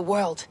destruction of the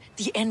world,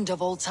 the end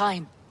of all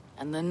time.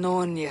 And the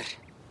Nornir,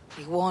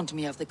 he warned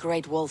me of the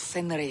great wolf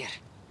Fenrir,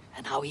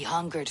 and how he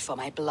hungered for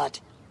my blood.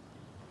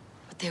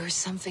 But there was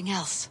something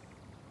else.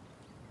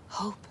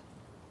 Hope.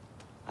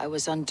 I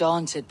was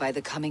undaunted by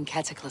the coming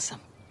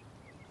cataclysm.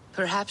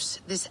 Perhaps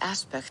this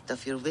aspect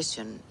of your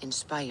vision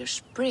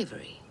inspires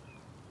bravery.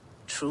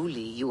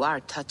 Truly, you are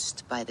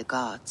touched by the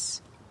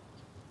gods.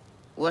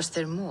 Was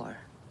there more?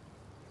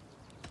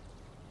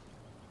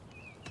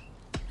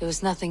 There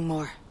was nothing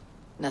more.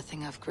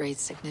 Nothing of great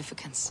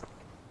significance.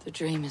 The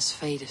dream is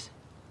faded.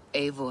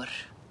 Eivor,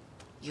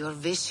 your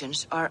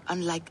visions are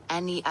unlike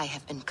any I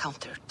have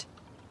encountered.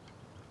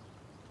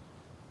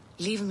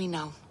 Leave me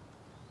now.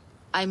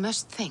 I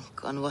must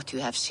think on what you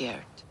have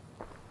shared.